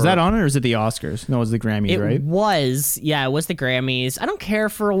care for Was that on it, or is it the Oscars? No, it was the Grammys, It right? was. Yeah, it was the Grammys. I don't care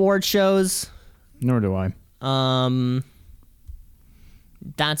for award shows. Nor do I.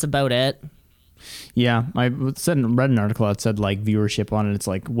 That's about it. Yeah, I read an article that said like viewership on it. It's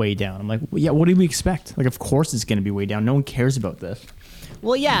like way down. I'm like, well, yeah, what do we expect? Like, of course it's going to be way down. No one cares about this.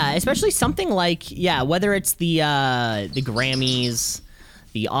 Well, yeah, especially something like, whether it's the Grammys,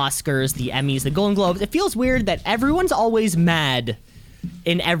 the Oscars, the Emmys, the Golden Globes. It feels weird that everyone's always mad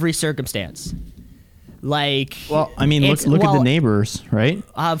in every circumstance. Like, Well, I mean, look at the neighbors, right?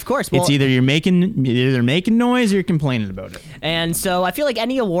 Of course. It's either you're making noise or you're complaining about it. And so I feel like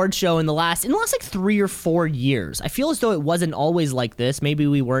any award show in the last like 3 or 4 years, I feel as though it wasn't always like this. Maybe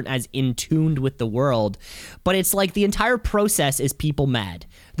we weren't as in tuned with the world, but it's like the entire process is people mad.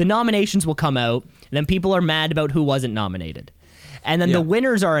 The nominations will come out, and then people are mad about who wasn't nominated. And then the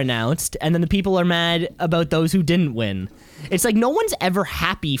winners are announced, and then the people are mad about those who didn't win. It's like no one's ever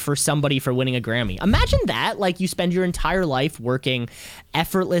happy for somebody for winning a Grammy. Imagine that, like you spend your entire life working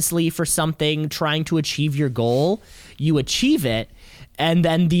effortlessly for something, trying to achieve your goal. You achieve it, and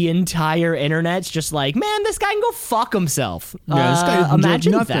then the entire internet's just like, man, this guy can go fuck himself. Yeah, this guy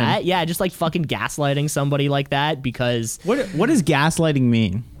imagine nothing. that. Yeah, just like fucking gaslighting somebody like that because What does gaslighting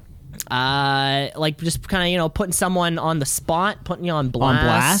mean? like just kind of, you know, putting someone on the spot, putting you on blast. On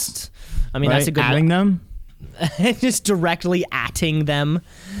blast? I mean, Right? that's a good Adding them? just directly atting them.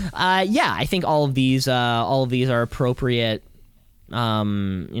 Yeah, I think all of these are appropriate, you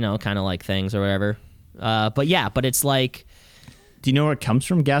know, kind of like things or whatever. But it's like, Do you know where it comes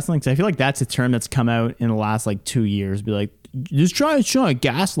from, gaslighting? 'Cause I feel like that's a term that's come out in the last like 2 years. Be like, just try to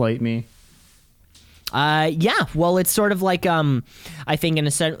gaslight me. yeah, well, it's sort of like, I think in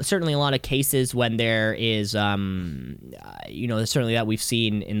certainly a lot of cases when there is, you know, certainly that we've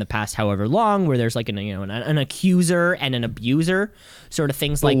seen in the past, however long, where there's like an accuser and an abuser, sort of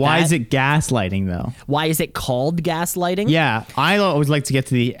things like that. Why is it gaslighting though? Why is it called gaslighting? Yeah, I always like to get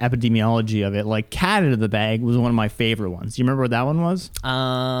to the epidemiology of it. Like, cat out of the bag was one of my favorite ones. Do you remember what that one was?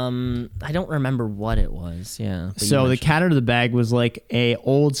 I don't remember what it was. Yeah. but you So the mentioned- cat out of the bag was like a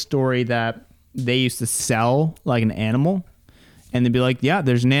old story that they used to sell like an animal, and they'd be like, yeah,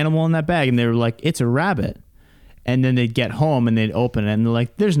 there's an animal in that bag, and they were like, it's a rabbit. And then they'd get home and they'd open it and they're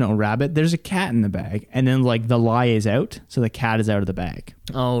like, there's no rabbit, there's a cat in the bag. And then like the lie is out, so the cat is out of the bag.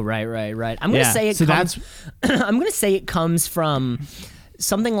 Oh, right. I'm gonna say it. So comes, I'm gonna say it comes from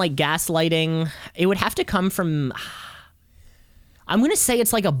something like gaslighting. It would have to come from. I'm gonna say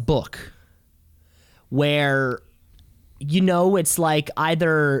it's like a book where it's like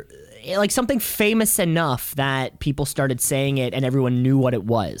either like something famous enough that people started saying it and everyone knew what it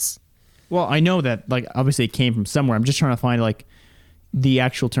was. Well, I know that, like, obviously it came from somewhere. I'm just trying to find, like, the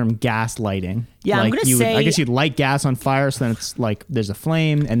actual term gaslighting. Yeah, like I'm going to say... I guess you'd light gas on fire, so then it's like there's a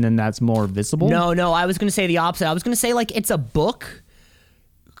flame, and then that's more visible. No, I was going to say the opposite. I was going to say, like, it's a book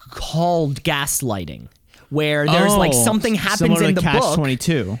called Gaslighting, where there's, like, something happens in the book.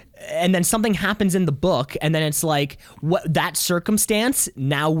 Catch-22. And then something happens in the book, and then it's like, what that circumstance,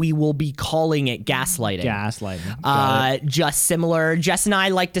 now we will be calling it gaslighting. Just similar. Jess and I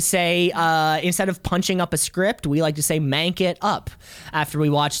like to say, instead of punching up a script, we like to say mank it up after we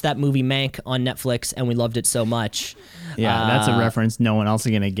watched that movie Mank on Netflix, and we loved it so much. Yeah, that's a reference no one else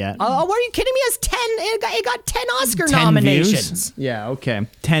is going to get. Oh, are you kidding me? It got 10 Oscar 10 nominations. Views? Yeah, okay.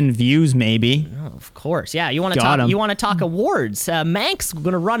 10 views, maybe. Oh, of course. Yeah, you want to talk awards. Mank's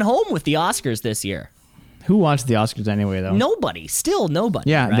going to run home with the Oscars this year. Who watched the Oscars anyway, though? Nobody. Still nobody.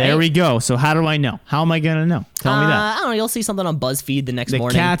 Yeah, right? There we go. So how do I know? How am I going to know? Tell me that. I don't know. You'll see something on BuzzFeed the next morning.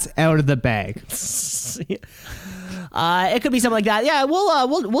 The cat's out of the bag. It could be something like that. Yeah,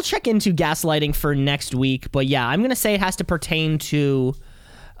 we'll check into gaslighting for next week. But yeah, I'm gonna say it has to pertain to.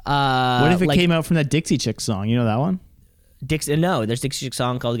 What if it came out from that Dixie Chicks song? You know that one? No, there's Dixie Chicks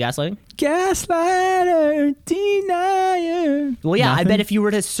song called Gaslighting. Gaslighter, denier. Well, yeah, Nothing? I bet if you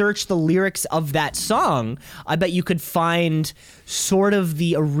were to search the lyrics of that song, I bet you could find sort of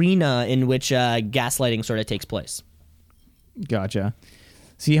the arena in which gaslighting sort of takes place. Gotcha.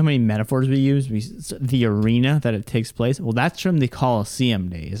 See how many metaphors we use? The arena that it takes place. Well, that's from the Colosseum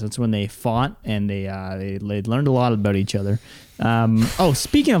days. That's when they fought and they learned a lot about each other.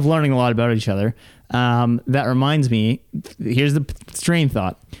 Speaking of learning a lot about each other, that reminds me. Here's the train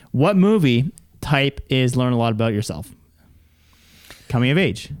thought. What movie type is learn a lot about yourself? Coming of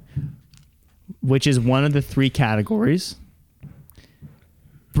age, which is one of the 3 categories.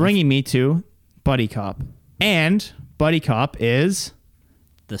 Bringing me to Buddy Cop, and Buddy Cop is.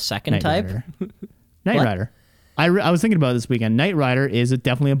 The second type? Knight Rider. I was thinking about it this weekend. Knight Rider is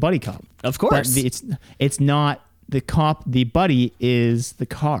definitely a buddy cop. Of course. But it's not the cop. The buddy is the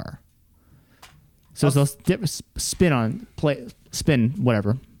car. So it's a spin on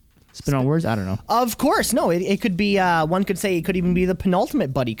words. I don't know. Of course. No, it could be, one could say it could even be the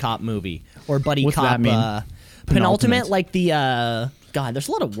penultimate buddy cop movie or buddy What's cop. That mean? Penultimate, like the, God, there's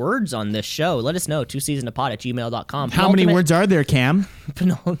a lot of words on this show. Let us know. 2seasonapod@gmail.com. How many words are there, Cam?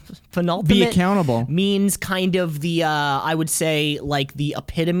 Penultimate. Be accountable. Means kind of the, I would say, like the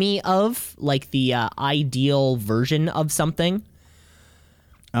epitome of, like the ideal version of something.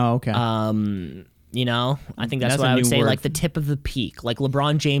 Oh, okay. I think that's what I would say, like the tip of the peak. Like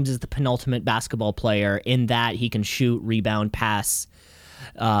LeBron James is the penultimate basketball player in that he can shoot, rebound, pass,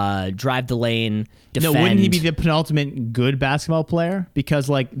 drive the lane, defend. No, wouldn't he be the penultimate good basketball player? Because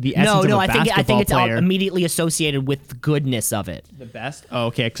like the essence of a basketball player. I think it's immediately associated with the goodness of it. The best? Oh,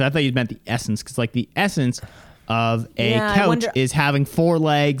 okay, because I thought you meant the essence. Because like the essence of a couch is having 4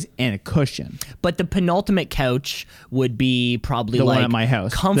 legs and a cushion. But the penultimate couch would be probably the like one at my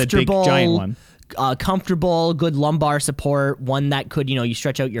house, comfortable, the big giant one. Comfortable, good lumbar support, one that could, you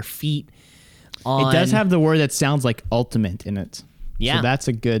stretch out your feet on. It does have the word that sounds like ultimate in it. Yeah. So that's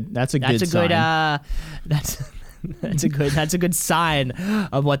a good sign. That's a good sign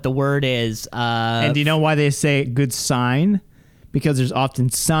of what the word is. And do you know why they say good sign? Because there's often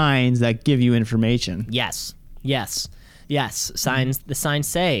signs that give you information. Yes. Signs. The signs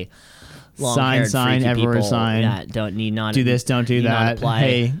say sign, everywhere sign. Yeah, don't need not do this, don't do that.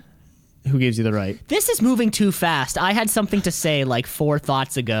 Hey, who gives you the right? This is moving too fast. I had something to say like 4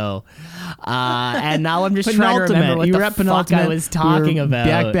 thoughts ago, and now I'm just trying to remember what the fuck I was talking about.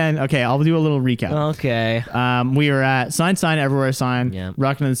 Back then, okay, I'll do a little recap. Okay. We were at sign, everywhere sign. Yep.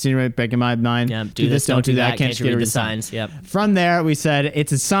 Rocking on the scenery, back in my mind. Yep. Do this, don't do that. Can't you read the signs? Yep. From there, we said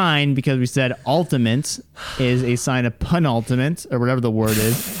it's a sign because we said ultimate is a sign of penultimate or whatever the word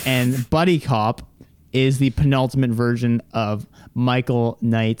is, and buddy cop is the penultimate version of Michael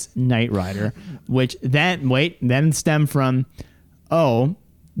Knight's Knight Rider, which then stem from,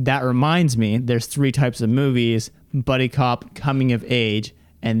 that reminds me, there's 3 types of movies, buddy cop, coming of age,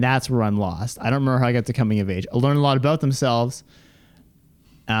 and that's where I'm lost. I don't remember how I got to coming of age. I learned a lot about themselves,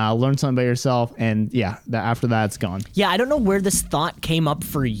 learn something about yourself, and after that, it's gone. Yeah, I don't know where this thought came up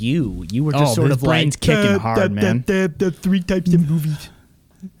for you. You were just sort of brain's kicking hard, man. The 3 types of movies.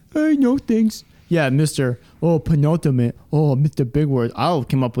 I know things. Yeah, Mr. oh, penultimate, oh, Mr. Big Word. I'm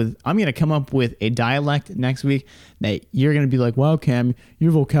going to come up with a dialect next week that you're going to be like, wow, Cam,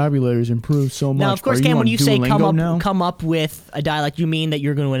 your vocabulary's improved so much. Now, of course, Are Cam, when on you say Duolingo come up with a dialect, you mean that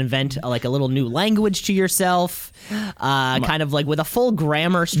you're going to invent like a little new language to yourself, kind of like with a full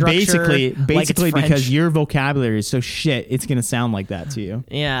grammar structure. Basically, like it's French. because your vocabulary is so shit, it's going to sound like that to you.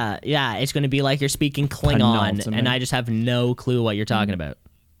 Yeah, it's going to be like you're speaking Klingon, Penultimate. and I just have no clue what you're talking about.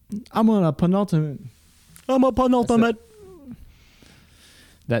 I'm on a penultimate. I'm a penultimate.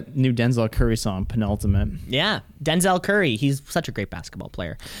 That new Denzel Curry song, Penultimate. Yeah, Denzel Curry. He's such a great basketball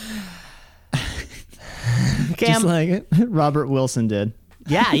player. Cam, Just like Robert Wilson did.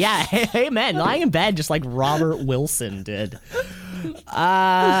 yeah. Hey, man, lying in bed just like Robert Wilson did.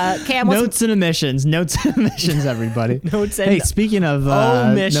 Cam, what's Notes and omissions, everybody. Notes and hey, speaking of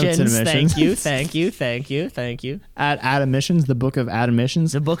omissions, notes and omissions, thank you. At Admissions, the book of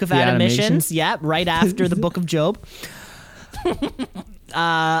Admissions. The book of The Admissions, yeah, right after the book of Job.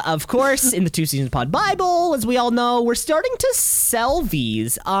 Of course, in the 2 Seasons Pod Bible, as we all know, we're starting to sell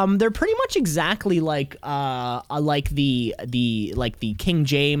these. They're pretty much exactly like the King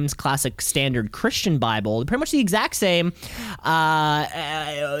James Classic Standard Christian Bible. They're pretty much the exact same, but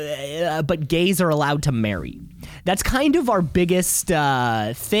gays are allowed to marry. That's kind of our biggest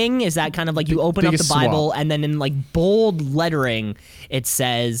thing. Is that kind of like you open up the Bible swap. and then in like bold lettering it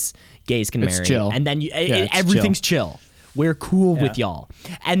says gays can It's marry, chill. and then it's everything's chill. We're cool with Yeah. y'all.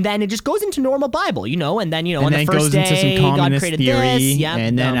 And then it just goes into normal Bible, and then, on And the then first goes day, into some God communist created theory, this. Yeah,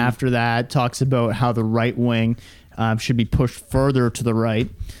 and then after that talks about how the right wing should be pushed further to the right.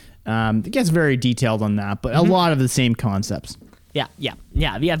 It gets very detailed on that, but a lot of the same concepts. Yeah,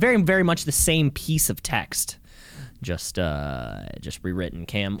 very, very much the same piece of text. Just rewritten.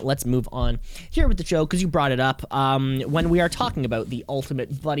 Cam, let's move on here with the show because you brought it up. When we are talking about the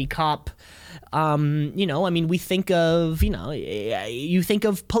ultimate buddy cop, we think of, you think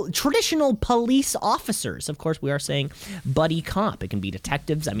of traditional police officers. Of course, we are saying buddy cop. It can be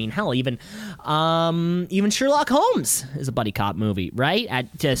detectives. I mean, hell, even Sherlock Holmes is a buddy cop movie, right?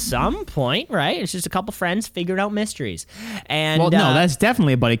 To some point, right? It's just a couple friends figuring out mysteries. And Well, no, that's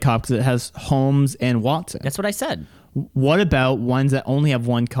definitely a buddy cop because it has Holmes and Watson. that's what I said. What about ones that only have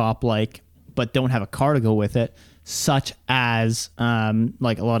one cop, but don't have a car to go with it, such as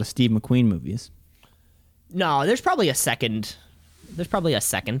like a lot of Steve McQueen movies? No, there's probably a second.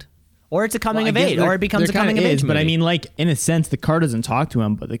 Or it's a coming of age, or it becomes a coming of age. But I movie. mean, in a sense, the car doesn't talk to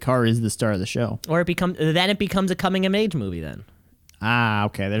him, but the car is the star of the show. Or it becomes a coming of age movie. Then Ah,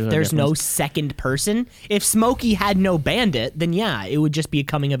 okay. there's no second person. If Smokey had no bandit, then yeah, it would just be a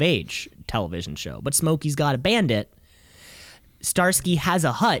coming of age television show. But Smokey's got a bandit. Starsky has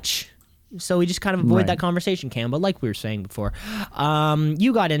a hutch. So we just kind of avoid Right. that conversation, Cam. But like we were saying before,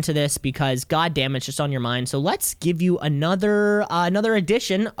 you got into this because, God damn, it's just on your mind. So let's give you another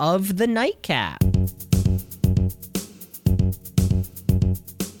edition of the Nightcap.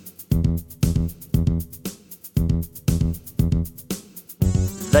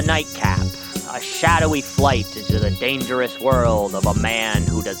 The Nightcap, a shadowy flight into the dangerous world of a man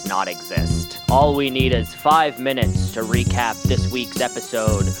who does not exist. All we need is 5 minutes to recap this week's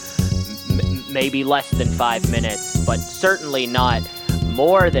episode. Maybe less than 5 minutes, but certainly not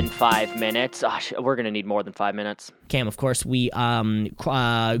more than 5 minutes. We're gonna need more than 5 minutes. Cam, of course, we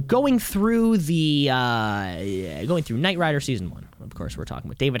going through Knight Rider season 1. Of course, we're talking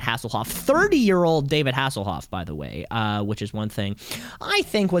with David Hasselhoff, 30-year-old David Hasselhoff, by the way, which is one thing I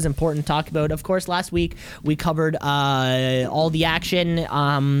think was important to talk about. Of course, last week we covered all the action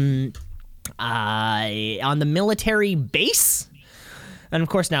on the military base. And of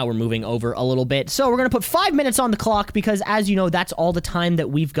course, now we're moving over a little bit. So we're going to put 5 minutes on the clock because, as you know, that's all the time that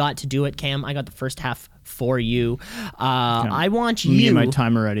we've got to do it. Cam, I got the first half for you. I want Me you... and my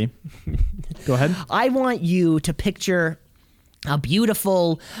timer ready. Go ahead. I want you to picture a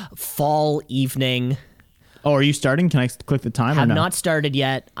beautiful fall evening. Oh, are you starting? Can I click the time or Have no? not started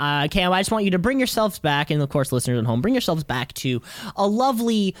yet. Cam, I just want you to bring yourselves back, and of course, listeners at home, bring yourselves back to a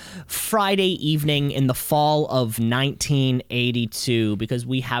lovely Friday evening in the fall of 1982, because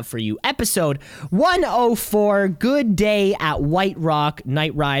we have for you episode 104, Good Day at White Rock,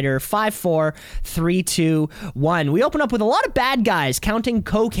 Knight Rider 54321. We open up with a lot of bad guys counting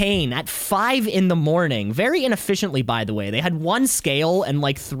cocaine at 5 in the morning, very inefficiently, by the way. They had one scale and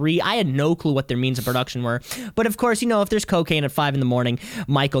like 3. I had no clue what their means of production were. But of course, if there's cocaine at 5 in the morning,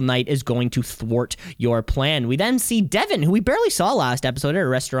 Michael Knight is going to thwart your plan. We then see Devin, who we barely saw last episode, at a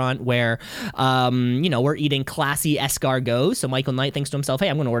restaurant where, we're eating classy escargots. So Michael Knight thinks to himself, hey,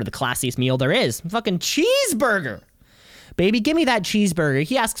 I'm going to order the classiest meal there is. Fucking cheeseburger. baby, give me that cheeseburger.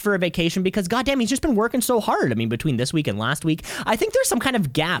 He asks for a vacation because, goddamn, he's just been working so hard. I mean, between this week and last week, I think there's some kind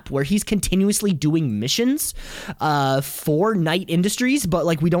of gap where he's continuously doing missions for Knight Industries, but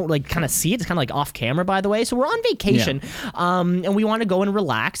like we don't like kind of see it. It's kind of like off camera, by the way. So we're on vacation, and we want to go and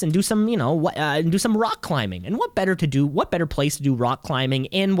relax and do some, do some rock climbing. And what better place to do rock climbing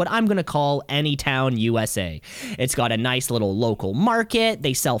in what I'm going to call Anytown, USA. It's got a nice little local market.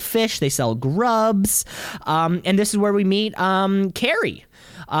 They sell fish. They sell grubs. And this is where we meet Carrie.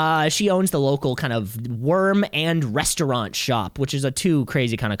 She owns the local kind of worm and restaurant shop, which is a two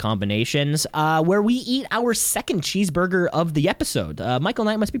crazy kind of combinations, where we eat our second cheeseburger of the episode. Michael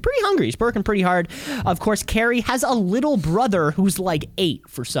Knight must be pretty hungry. He's working pretty hard. Of course, Carrie has a little brother who's like 8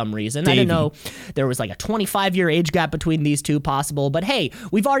 for some reason. Davey. I didn't know there was like a 25-year age gap between these two possible, but hey,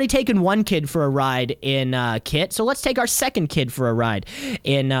 we've already taken one kid for a ride in Kit, so let's take our second kid for a ride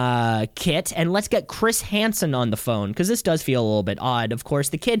in Kit, and let's get Chris Hansen on the phone, because this does feel a little bit odd. Of course,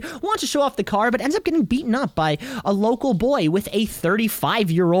 the kid wants to show off the car, but ends up getting beaten up by a local boy with a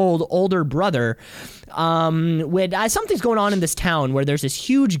 35-year-old older brother. Something's going on in this town where there's this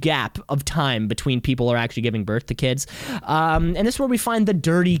huge gap of time between people who are actually giving birth to kids. And this is where we find the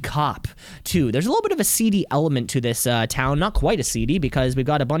dirty cop, too. There's a little bit of a seedy element to this town. Not quite a seedy, because we've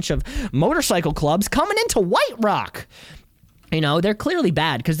got a bunch of motorcycle clubs coming into White Rock. They're clearly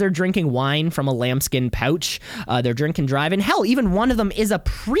bad because they're drinking wine from a lambskin pouch. They're drinking, driving. Hell, even one of them is a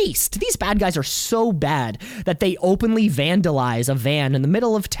priest. These bad guys are so bad that they openly vandalize a van in the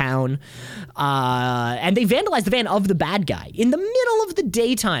middle of town. And they vandalize the van of the bad guy in the middle of the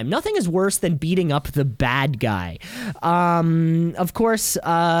daytime. Nothing is worse than beating up the bad guy. Of course,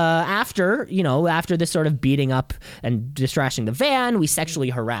 after this sort of beating up and distressing the van, we sexually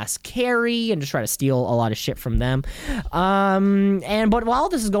harass Carrie and just try to steal a lot of shit from them. But while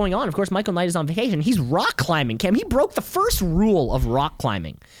this is going on, of course, Michael Knight is on vacation. He's rock climbing, Cam. He broke the first rule of rock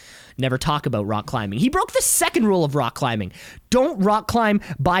climbing. Never talk about rock climbing. He broke the second rule of rock climbing. Don't rock climb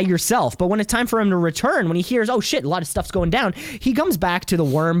by yourself. But when it's time for him to return, when he hears, oh shit, a lot of stuff's going down, he comes back to the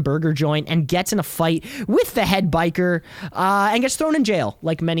Worm Burger joint and gets in a fight with the head biker and gets thrown in jail,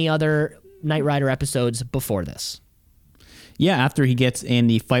 like many other Knight Rider episodes before this. Yeah, after he gets in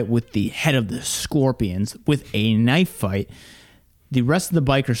the fight with the head of the Scorpions with a knife fight, the rest of the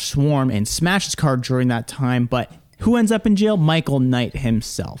bikers swarm and smash his car during that time, but who ends up in jail? Michael Knight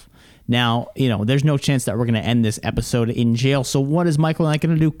himself. Now, there's no chance that we're going to end this episode in jail, so what is Michael Knight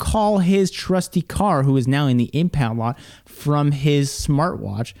going to do? Call his trusty car, who is now in the impound lot, from his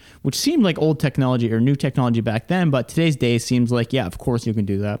smartwatch, which seemed like old technology or new technology back then, but today's day seems like, yeah, of course you can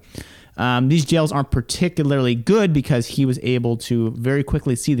do that. These jails aren't particularly good because he was able to very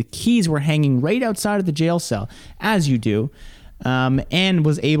quickly see the keys were hanging right outside of the jail cell, as you do, and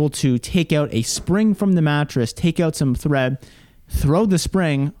was able to take out a spring from the mattress, take out some thread, throw the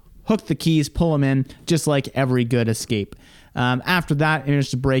spring, hook the keys, pull them in, just like every good escape. After that,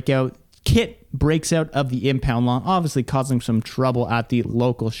 managed to break out. Kit breaks out of the impound lot, obviously causing some trouble at the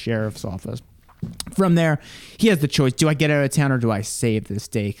local sheriff's office. From there, he has the choice. Do I get out of town or do I save this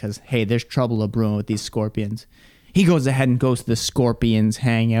day? Because, hey, there's trouble a-brewing with these Scorpions. He goes ahead and goes to the Scorpions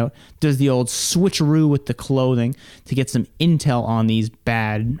hangout, does the old switcheroo with the clothing to get some intel on these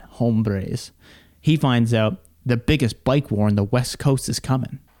bad hombres. He finds out the biggest bike war on the West Coast is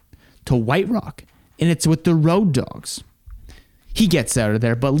coming to White Rock, and it's with the Road Dogs. He gets out of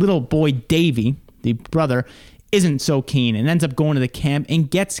there, but little boy Davey, the brother, isn't so keen and ends up going to the camp and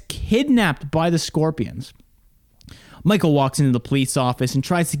gets kidnapped by the Scorpions. Michael walks into the police office and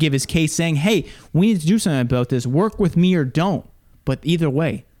tries to give his case, saying, hey, we need to do something about this. Work with me or don't. But either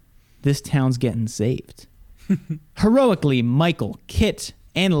way, this town's getting saved. Heroically, Michael, Kit,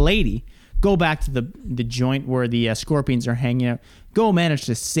 and Lady go back to the joint where the Scorpions are hanging out, go manage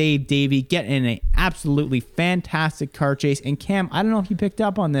to save Davey, get in an absolutely fantastic car chase. And Cam, I don't know if you picked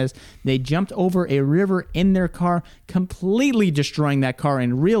up on this, they jumped over a river in their car, completely destroying that car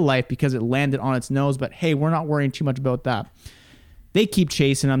in real life because it landed on its nose. But hey, we're not worrying too much about that. They keep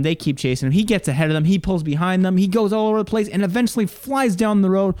chasing him. He gets ahead of them. He pulls behind them. He goes all over the place and eventually flies down the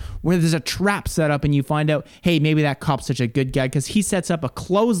road where there's a trap set up, and you find out, hey, maybe that cop's such a good guy because he sets up a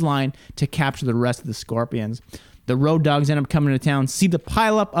clothesline to capture the rest of the Scorpions. The Road Dogs end up coming to town, see the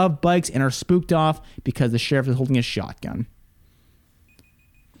pileup of bikes, and are spooked off because the sheriff is holding a shotgun.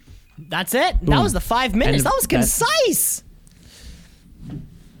 That's it. Boom. That was the 5 minutes. That was concise.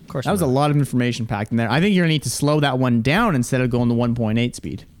 Of course, that was a lot of information packed in there. I think you're going to need to slow that one down instead of going to 1.8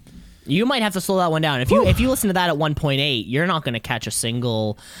 speed. You might have to slow that one down. If you listen to that at 1.8, you're not going to catch a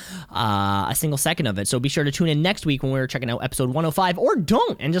single second of it. So be sure to tune in next week when we're checking out episode 105, or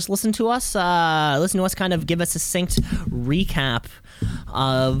don't, and just listen to us. Kind of give us a succinct recap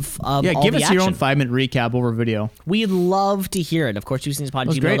of all give the us your own action. 5-minute recap over video. We'd love to hear it. Of course, great.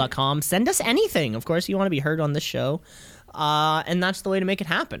 gmail.com. Send us anything. Of course, you want to be heard on this show, and that's the way to make it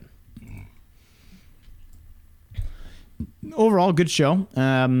happen. Overall, good show.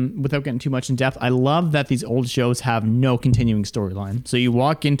 Without getting too much in depth, I love that these old shows have no continuing storyline. So you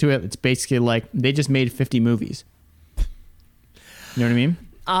walk into it, it's basically like they just made 50 movies. You know what I mean?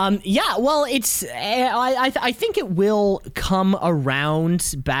 Yeah, well, it's I think it will come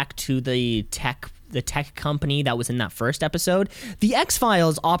around back to the tech company that was in that first episode. The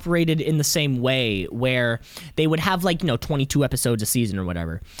X-Files operated in the same way, where they would have 22 episodes a season or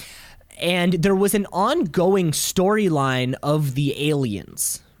whatever. And there was an ongoing storyline of the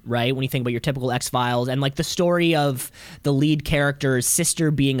aliens, right? When you think about your typical X-Files, and the story of the lead character's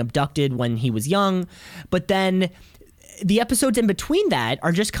sister being abducted when he was young. But then the episodes in between that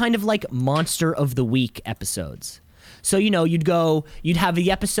are just kind of like Monster of the Week episodes. So, you'd have the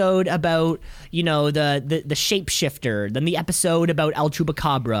episode about, the shapeshifter, then the episode about El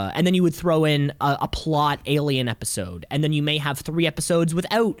Chupacabra, and then you would throw in a plot alien episode. And then you may have 3 episodes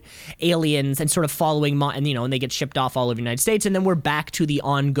without aliens and sort of following, and they get shipped off all over the United States. And then we're back to the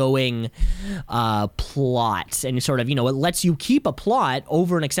ongoing plot. And sort of, it lets you keep a plot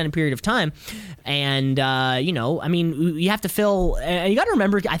over an extended period of time. And, you have to fill, you got to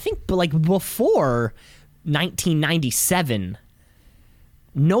remember, I think, before 1997,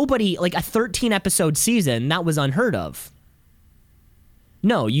 nobody, a 13 episode season, that was unheard of.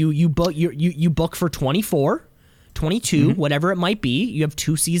 No, you book for 24, 22, whatever it might be. You have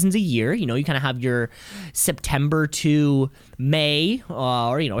 2 seasons a year. You kind of have your September to May,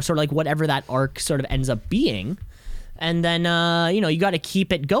 or sort of whatever that arc sort of ends up being. And then you got to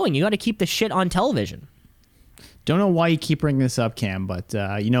keep it going. You got to keep the shit on television. Don't know why you keep bringing this up, Cam, but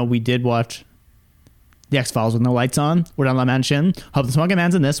we did watch The X-Files with no lights on. We're down La Mansion. Hope the Smoking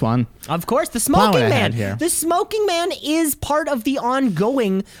Man's in this one. Of course, the Smoking Plowing Man. ahead here. The Smoking Man is part of the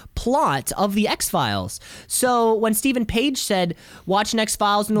ongoing plot of the X-Files. So when Stephen Page said, "Watching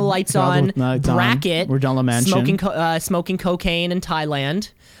X-Files with no lights on," bracket, we're down La Mansion. smoking cocaine in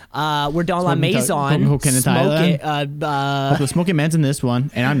Thailand. We're dans la maison. Cocaine in Thailand. The Smoking Man's in this one,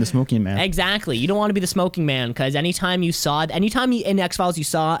 and I'm the Smoking Man. Exactly. You don't want to be the Smoking Man, because anytime in X-Files you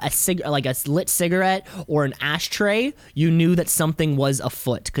saw a lit cigarette or an ashtray, you knew that something was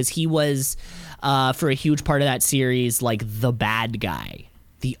afoot, because he was, for a huge part of that series, the bad guy,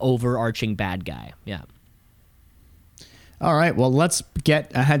 the overarching bad guy. Yeah. All right, well, let's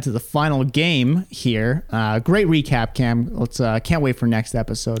get ahead to the final game here. Great recap, Cam. Let's can't wait for next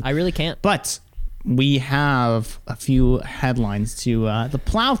episode. I really can't. But we have a few headlines to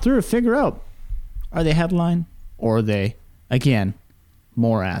plow through to figure out. Are they headline, or are they, again,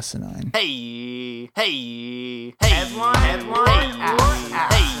 more asinine? Hey, headline,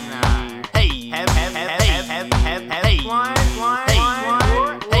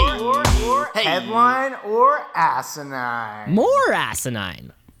 headline or asinine? More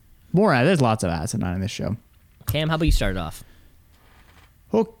asinine. There's lots of asinine in this show. Cam, how about you start it off?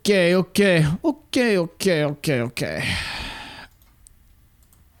 Okay.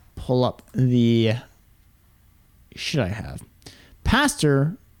 Pull up the shit I have.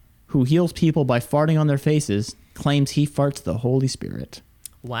 Pastor who heals people by farting on their faces claims he farts the Holy Spirit.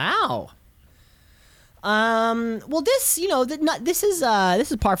 Wow. Well, this, this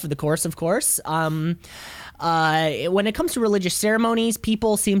is par for the course, of course. When it comes to religious ceremonies,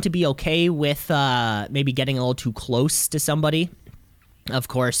 people seem to be okay with maybe getting a little too close to somebody. Of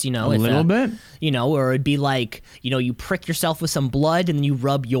course, a little bit, or it'd be you prick yourself with some blood and then you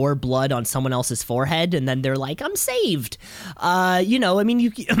rub your blood on someone else's forehead and then they're like, I'm saved. You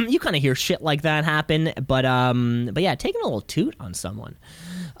kind of hear shit like that happen, but yeah, taking a little toot on someone.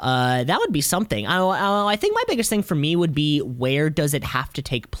 That would be something. I think my biggest thing for me would be, where does it have to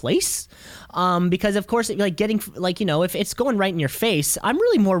take place? Because of course, if it's going right in your face, I'm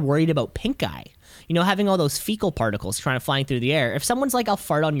really more worried about pink eye. Having all those fecal particles trying to flying through the air. If someone's like, I'll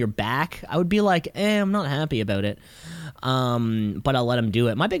fart on your back, I would be like, I'm not happy about it. But I'll let them do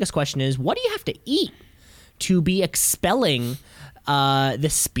it. My biggest question is, what do you have to eat to be expelling the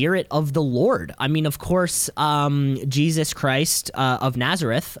Spirit of the Lord? I mean, of course, Jesus Christ of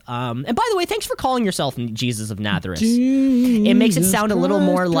Nazareth. And by the way, thanks for calling yourself Jesus of Nazareth. It makes it sound a little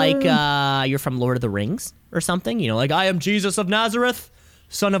more like you're from Lord of the Rings or something. I am Jesus of Nazareth,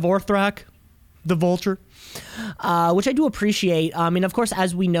 son of Orthrak. the vulture. Which I do appreciate. I mean, of course,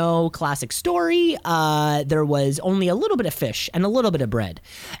 as we know, classic story, there was only a little bit of fish and a little bit of bread.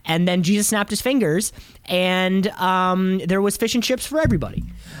 And then Jesus snapped his fingers, and there was fish and chips for everybody.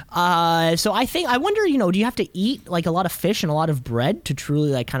 So I wonder, do you have to eat like a lot of fish and a lot of bread to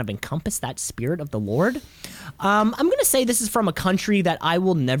truly like kind of encompass that spirit of the Lord? I'm going to say this is from a country that I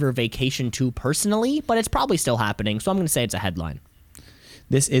will never vacation to personally, but it's probably still happening. So I'm going to say it's a headline.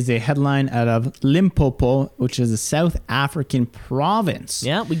 This is a headline out of Limpopo, which is a South African province.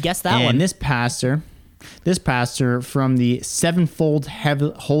 Yeah, we guessed that one. And this pastor from the Sevenfold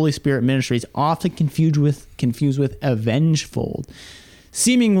Holy Spirit Ministries, often confused with Avengefold,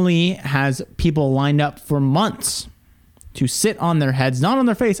 seemingly has people lined up for months to sit on their heads, not on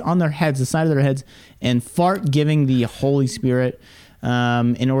their face, on their heads, the side of their heads, and fart giving the Holy Spirit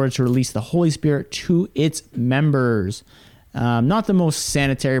in order to release the Holy Spirit to its members. Not the most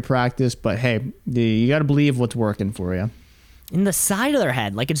sanitary practice, but hey, you got to believe what's working for you. In the side of their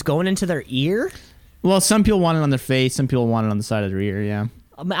head, like it's going into their ear? Well, some people want it on their face, some people want it on the side of their ear, yeah.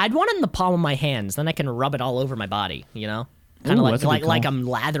 I'd want it in the palm of my hands, then I can rub it all over my body, Kind of like I'm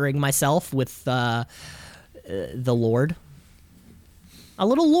lathering myself with the Lord. A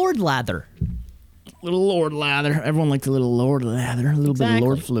little Lord lather. Little Lord lather. Everyone likes a little Lord lather, a little bit of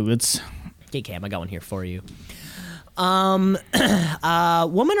Lord fluids. Okay, Cam, I got one here for you. Woman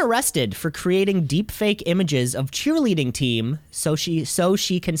arrested for creating deepfake images of cheerleading team so she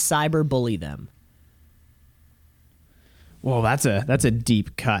can cyberbully them. Well, that's a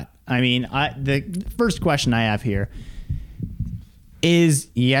deep cut. I mean, the first question I have here is,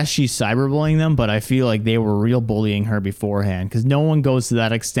 yes, she's cyberbullying them, but I feel like they were real bullying her beforehand because no one goes to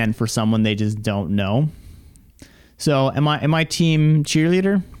that extent for someone they just don't know. So am I team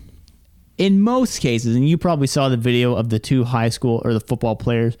cheerleader? In most cases, and you probably saw the video of the two high school or the football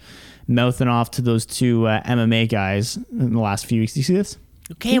players mouthing off to those two MMA guys in the last few weeks. Do you see this?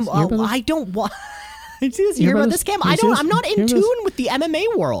 Cam, I don't want. You hear about this, Cam? I'm not in tune with the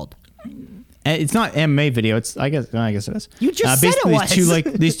MMA world. It's not MMA video. It's I guess it is. You just said it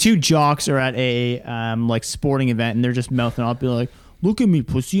was. These two jocks are at a sporting event and they're just mouthing off, being like, "Look at me,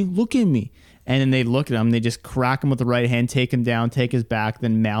 pussy! Look at me!" And then they look at him, they just crack him with the right hand, take him down, take his back,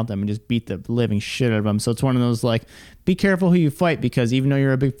 then mount him and just beat the living shit out of him. So it's one of those like, be careful who you fight because even though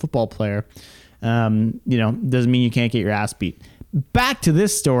you're a big football player, doesn't mean you can't get your ass beat. Back to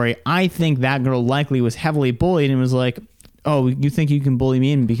this story, I think that girl likely was heavily bullied and was like, oh, you think you can bully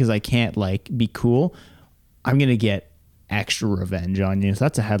me because I can't like be cool? I'm going to get extra revenge on you. So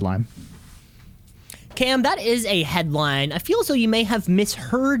that's a headline. Cam, that is a headline. I feel as though you may have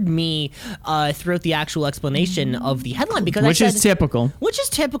misheard me throughout the actual explanation of the headline because Which is typical. Which is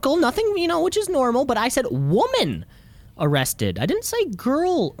typical. Nothing, which is normal. But I said woman arrested. I didn't say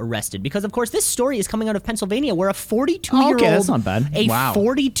girl arrested because, of course, this story is coming out of Pennsylvania where a 42-year-old, okay, that's not bad. Wow.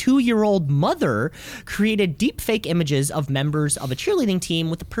 42-year-old mother created deepfake images of members of a cheerleading team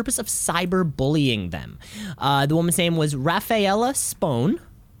with the purpose of cyberbullying them. The woman's name was Rafaela Spone.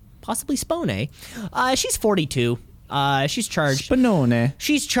 Possibly Spone. She's 42. She's charged. Spinone.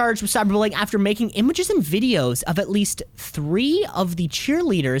 She's charged with cyberbullying after making images and videos of at least 3 of the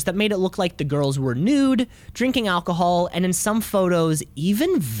cheerleaders that made it look like the girls were nude, drinking alcohol, and in some photos,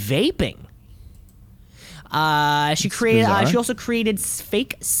 even vaping. She also created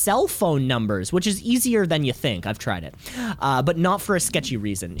fake cell phone numbers, which is easier than you think. I've tried it, but not for a sketchy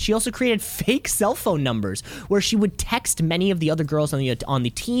reason. She also created fake cell phone numbers where she would text many of the other girls on the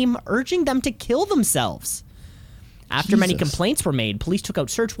team, urging them to kill themselves. After many complaints were made, police took out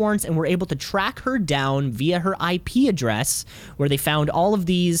search warrants and were able to track her down via her IP address, where they found all of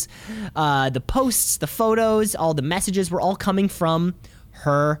these, the posts, the photos, all the messages were all coming from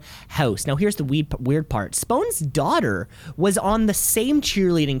her house. Now, here's the weird part. Spone's daughter was on the same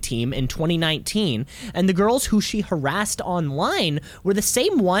cheerleading team in 2019, and the girls who she harassed online were the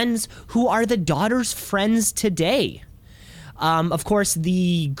same ones who are the daughter's friends today. Of course,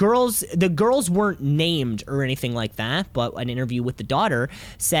 the girls weren't named or anything like that, but an interview with the daughter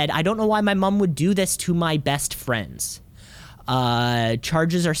said, "I don't know why my mom would do this to my best friends."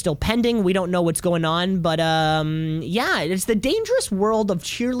 Charges are still pending. We don't know what's going on, but it's the dangerous world of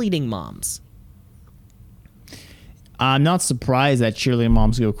cheerleading moms. I'm not surprised that cheerleading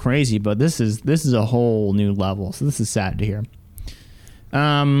moms go crazy, but this is a whole new level. So this is sad to hear.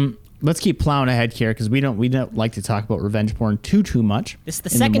 Let's keep plowing ahead here because we don't like to talk about revenge porn too much. This is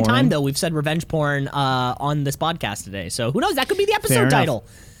the second time though we've said revenge porn on this podcast today. So who knows? That could be the episode title.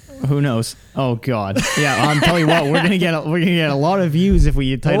 Who knows? Oh God! Yeah, I'll tell you what. We're gonna get a lot of views if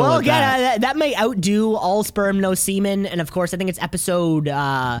we title it that. That may outdo All Sperm No Semen, and of course, I think it's episode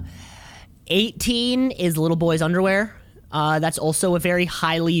 18 is Little Boy's Underwear. That's also a very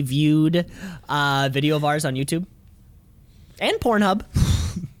highly viewed video of ours on YouTube and Pornhub.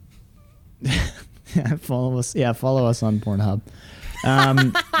 Follow us. Yeah, follow us on Pornhub.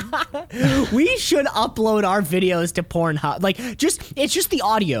 We should upload our videos to Pornhub. Like, it's just the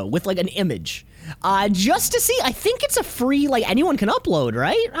audio with like an image, just to see. I think it's a free, like, anyone can upload,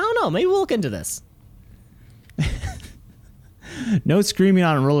 right? I don't know. Maybe we'll look into this. No screaming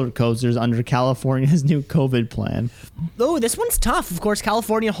on roller coasters under California's new COVID plan. Oh, this one's tough. Of course,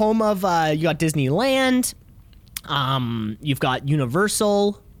 California, home of you got Disneyland, you've got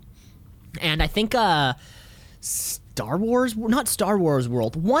Universal, and I think Star Wars, not Star Wars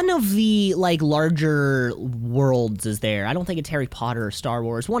World. One of the like larger worlds is there. I don't think it's Harry Potter or Star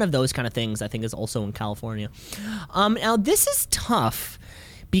Wars. One of those kind of things I think is also in California. Now this is tough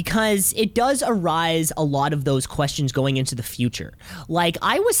because it does arise a lot of those questions going into the future. Like,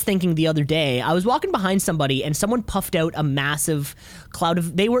 I was thinking the other day, I was walking behind somebody and someone puffed out a massive cloud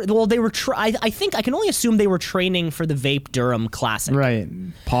of, I think I can only assume they were training for the Vape Durham Classic. Right.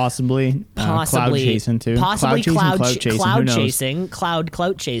 Possibly. Cloud chasing too. Possibly cloud chasing. Cloud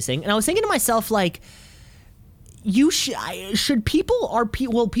chasing. And I was thinking to myself, like, will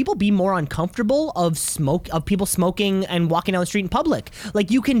people be more uncomfortable of people smoking and walking down the street in public?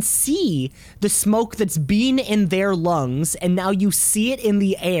 Like, you can see the smoke that's been in their lungs and now you see it in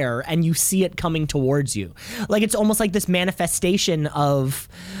the air and you see it coming towards you. Like, it's almost like this manifestation of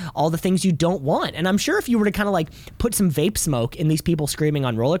all the things you don't want. And I'm sure if you were to kind of like put some vape smoke in these people screaming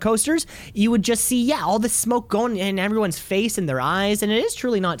on roller coasters, you would just see, all this smoke going in everyone's face and their eyes, and it is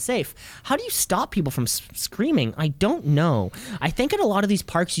truly not safe. How do you stop people from screaming? I don't know. I think at a lot of these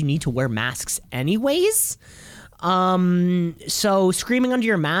parks you need to wear masks anyways. So screaming under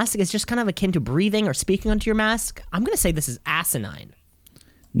your mask is just kind of akin to breathing or speaking under your mask. I'm going to say this is asinine.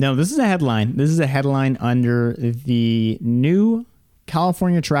 No, this is a headline. This is a headline under the new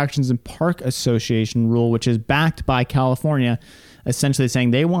California Attractions and Park Association rule, which is backed by California, essentially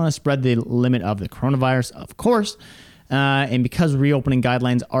saying they want to spread the limit of the coronavirus, of course. And because reopening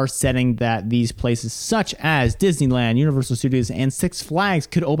guidelines are setting that these places such as Disneyland, Universal Studios, and Six Flags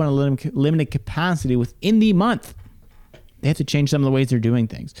could open a limited capacity within the month, they have to change some of the ways they're doing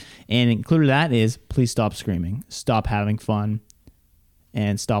things. And included that is, please stop screaming, stop having fun,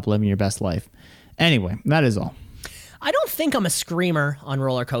 and stop living your best life. Anyway, that is all. I don't think I'm a screamer on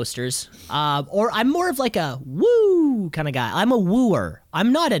roller coasters, or I'm more of like a woo kind of guy. I'm a wooer.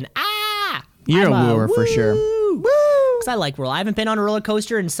 I'm not an ah. You're a wooer for sure. Woo! Because I like roller. I haven't been on a roller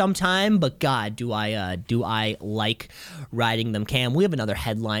coaster in some time, but God, do I like riding them. Cam, we have another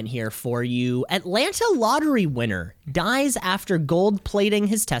headline here for you. Atlanta lottery winner dies after gold plating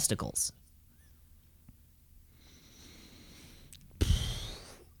his testicles.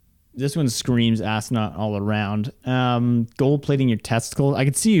 This one screams astronaut all around. Gold plating your testicles. I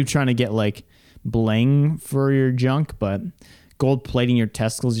could see you trying to get like bling for your junk, but gold plating your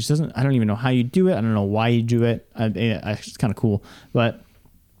testicles just doesn't. I don't even know how you do it. I don't know why you do it. It's kind of cool, but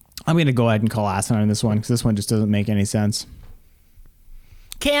I'm gonna go ahead and call asinine on this one because this one just doesn't make any sense.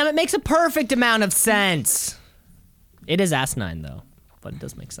 Cam, it makes a perfect amount of sense. It is asinine though, but it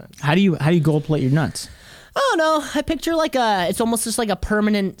does make sense. How do you gold plate your nuts? I don't know. I picture it's almost just like a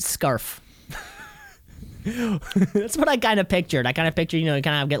permanent scarf. That's what I kind of pictured. I kind of pictured, you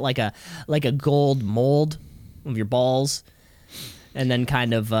kind of get like a gold mold of your balls, and then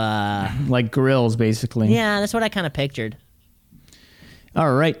kind of like grills, basically. Yeah, that's what I kind of pictured.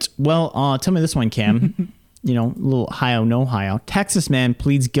 All right. Well, tell me this one, Cam. A little hi-oh, no hi-oh. Texas man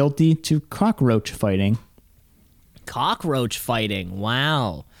pleads guilty to cockroach fighting. Cockroach fighting.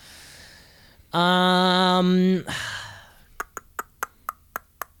 Wow. Now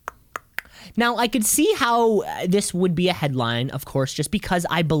I could see how this would be a headline, of course, just because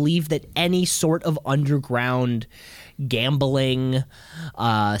I believe that any sort of underground gambling,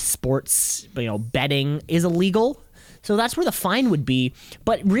 sports, betting is illegal. So that's where the fine would be.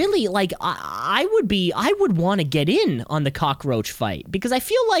 But really, like, I would want to get in on the cockroach fight because I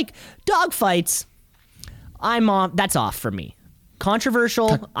feel like dog fights, that's off for me.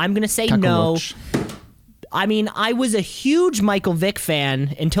 Controversial. I'm going to say cockroach. No. I mean, I was a huge Michael Vick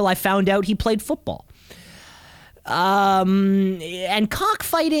fan until I found out he played football. And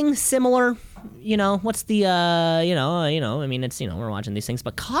cockfighting, similar. What's the, I mean, it's, we're watching these things,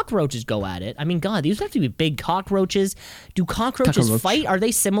 but cockroaches go at it. I mean, God, these have to be big cockroaches. Do cockroaches fight? Are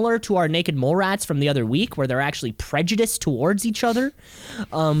they similar to our naked mole rats from the other week where they're actually prejudiced towards each other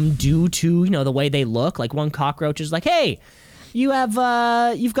due to, the way they look? Like one cockroach is like, hey, you've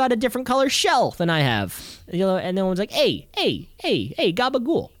got a different color shell than I have. And then one's like, hey,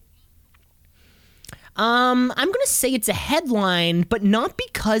 gabagool. I'm going to say it's a headline, but not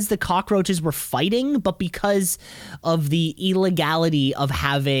because the cockroaches were fighting, but because of the illegality of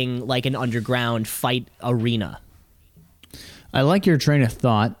having like an underground fight arena. I like your train of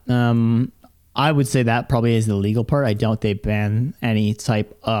thought. I would say that probably is the legal part. I doubt they ban any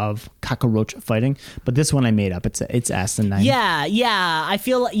type of cockroach fighting, but this one I made up. It's asinine. Yeah. I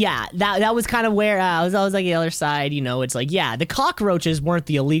feel that was kind of where I was like the other side. It's like the cockroaches weren't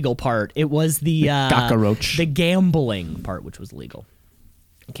the illegal part. It was the cockroach, the gambling part, which was legal.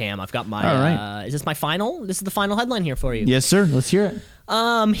 Cam, I've got my. All right. Is this my final? This is the final headline here for you. Yes, sir. Let's hear it.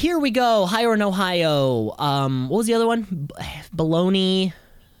 Here we go. Higher in Ohio. What was the other one?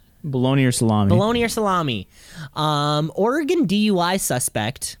 Bologna or salami. Oregon DUI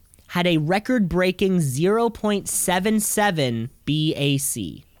suspect had a record-breaking 0.77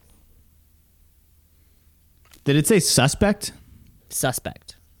 BAC. Did it say suspect?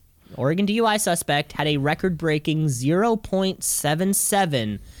 Suspect. Oregon DUI suspect had a record-breaking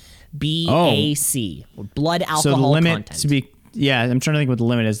 0.77 BAC. Blood alcohol so the limit content. I'm trying to think what the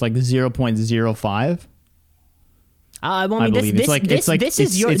limit is. Like 0.05. I mean, this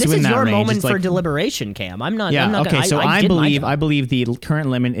is your moment for deliberation, Cam. I'm not. Okay. So I believe the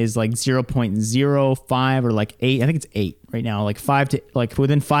current limit is like 0.05 or like 8. I think it's 8 right now. Like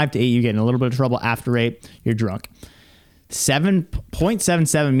within 5 to 8, you get in a little bit of trouble. After 8, you're drunk.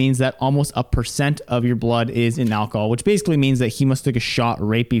 7.77 means that almost 1% of your blood is in alcohol, which basically means that he must have took a shot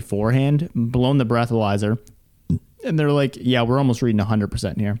right beforehand, blown the breathalyzer, and they're like, "Yeah, we're almost reading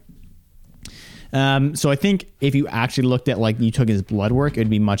 100% here." So I think if you actually looked at like you took his blood work, it'd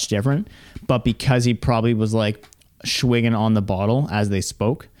be much different. But because he probably was like swigging on the bottle as they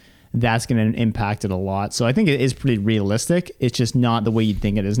spoke, that's going to impact it a lot. So I think it is pretty realistic. It's just not the way you'd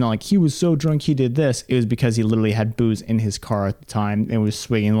think it is. Not like he was so drunk he did this. It was because he literally had booze in his car at the time and was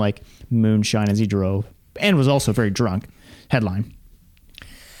swigging like moonshine as he drove and was also very drunk. Headline.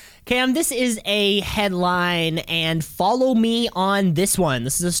 Cam, this is a headline, and follow me on this one.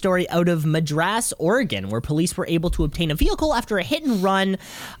 This is a story out of Madras, Oregon, where police were able to obtain a vehicle after a hit and run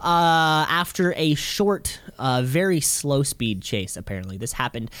after a short, very slow speed chase, apparently. This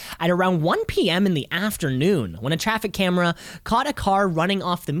happened at around 1 p.m. in the afternoon when a traffic camera caught a car running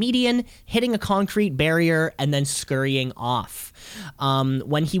off the median, hitting a concrete barrier, and then scurrying off.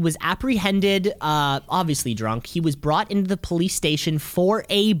 When he was apprehended, obviously drunk, he was brought into the police station for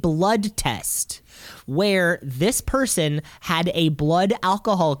a blood test, where this person had a blood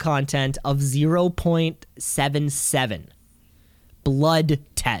alcohol content of 0.77. Blood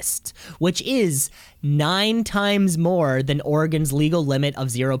test, which is 9 times more than Oregon's legal limit of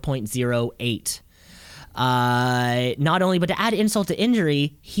 0.08. Not only, but to add insult to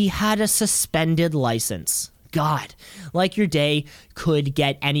injury, he had a suspended license. God, like your day could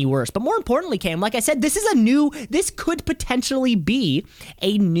get any worse. But more importantly, Cam, like I said, this could potentially be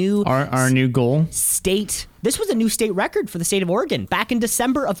a new our new goal state. This was a new state record for the state of Oregon. Back in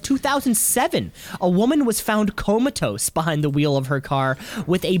December of 2007, a woman was found comatose behind the wheel of her car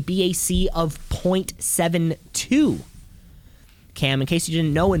with a BAC of 0.72. Cam, in case you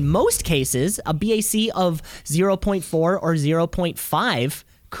didn't know, in most cases, a BAC of 0.4 or 0.5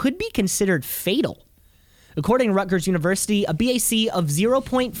 could be considered fatal. According to Rutgers University, a BAC of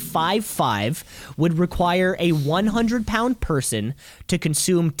 0.55 would require a 100-pound person to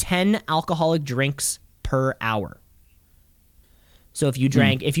consume 10 alcoholic drinks per hour. So if you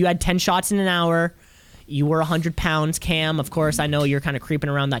had 10 shots in an hour, you were 100 pounds, Cam. Of course, I know you're kind of creeping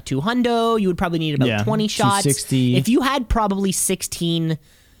around that 200. You would probably need about 20 shots. 260. If you had probably 16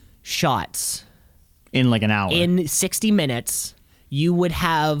 shots in like an hour, in 60 minutes, you would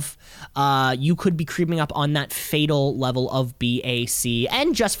have, you could be creeping up on that fatal level of BAC.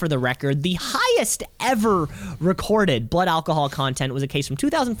 And just for the record, the highest ever recorded blood alcohol content was a case from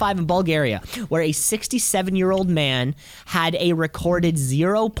 2005 in Bulgaria, where a 67-year-old man had a recorded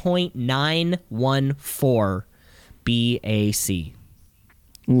 0.914 BAC.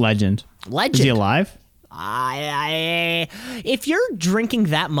 Legend. Is he alive? If you're drinking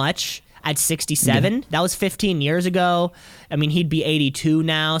that much at 67, that was 15 years ago. I mean, he'd be 82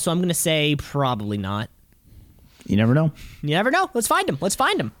 now, so I'm going to say probably not. You never know. You never know. Let's find him.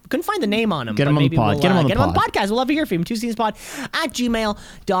 Couldn't find the name on him. Get him on the pod. Get him on the podcast. We'll love to hear from him.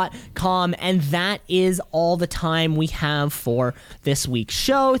 twoseasonspod@gmail.com. And that is all the time we have for this week's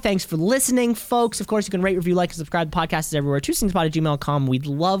show. Thanks for listening, folks. Of course, you can rate, review, like, and subscribe to podcasts everywhere. twoseasonspod@gmail.com. We'd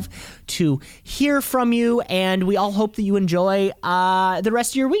love to hear from you, and we all hope that you enjoy the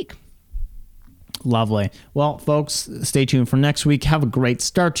rest of your week. Lovely. Well, folks, stay tuned for next week. Have a great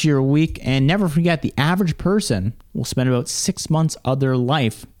start to your week. And never forget, the average person will spend about 6 months of their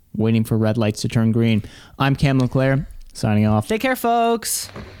life waiting for red lights to turn green. I'm Cam LeClaire, signing off. Take care, folks.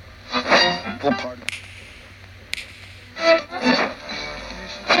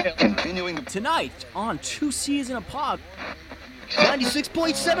 Continuing tonight on 2 C's in a Pod.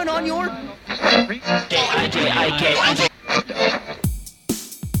 96.7 on your...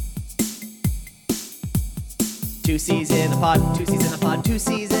 Two C's in a pod, 2 C's in a pod, 2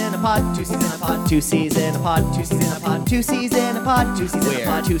 C's in a pod, 2 C's in a pod, 2 C's in a pod, 2 C's in a pod, 2 C's in a pod, 2 C's in a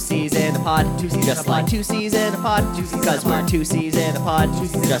pod, 2 C's in a pod, 2 C's just like 2 C's in a pod, because we're 2 C's in a pod,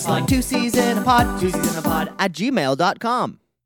 just like 2 C's in a pod, 2 C's in a pod at gmail.com.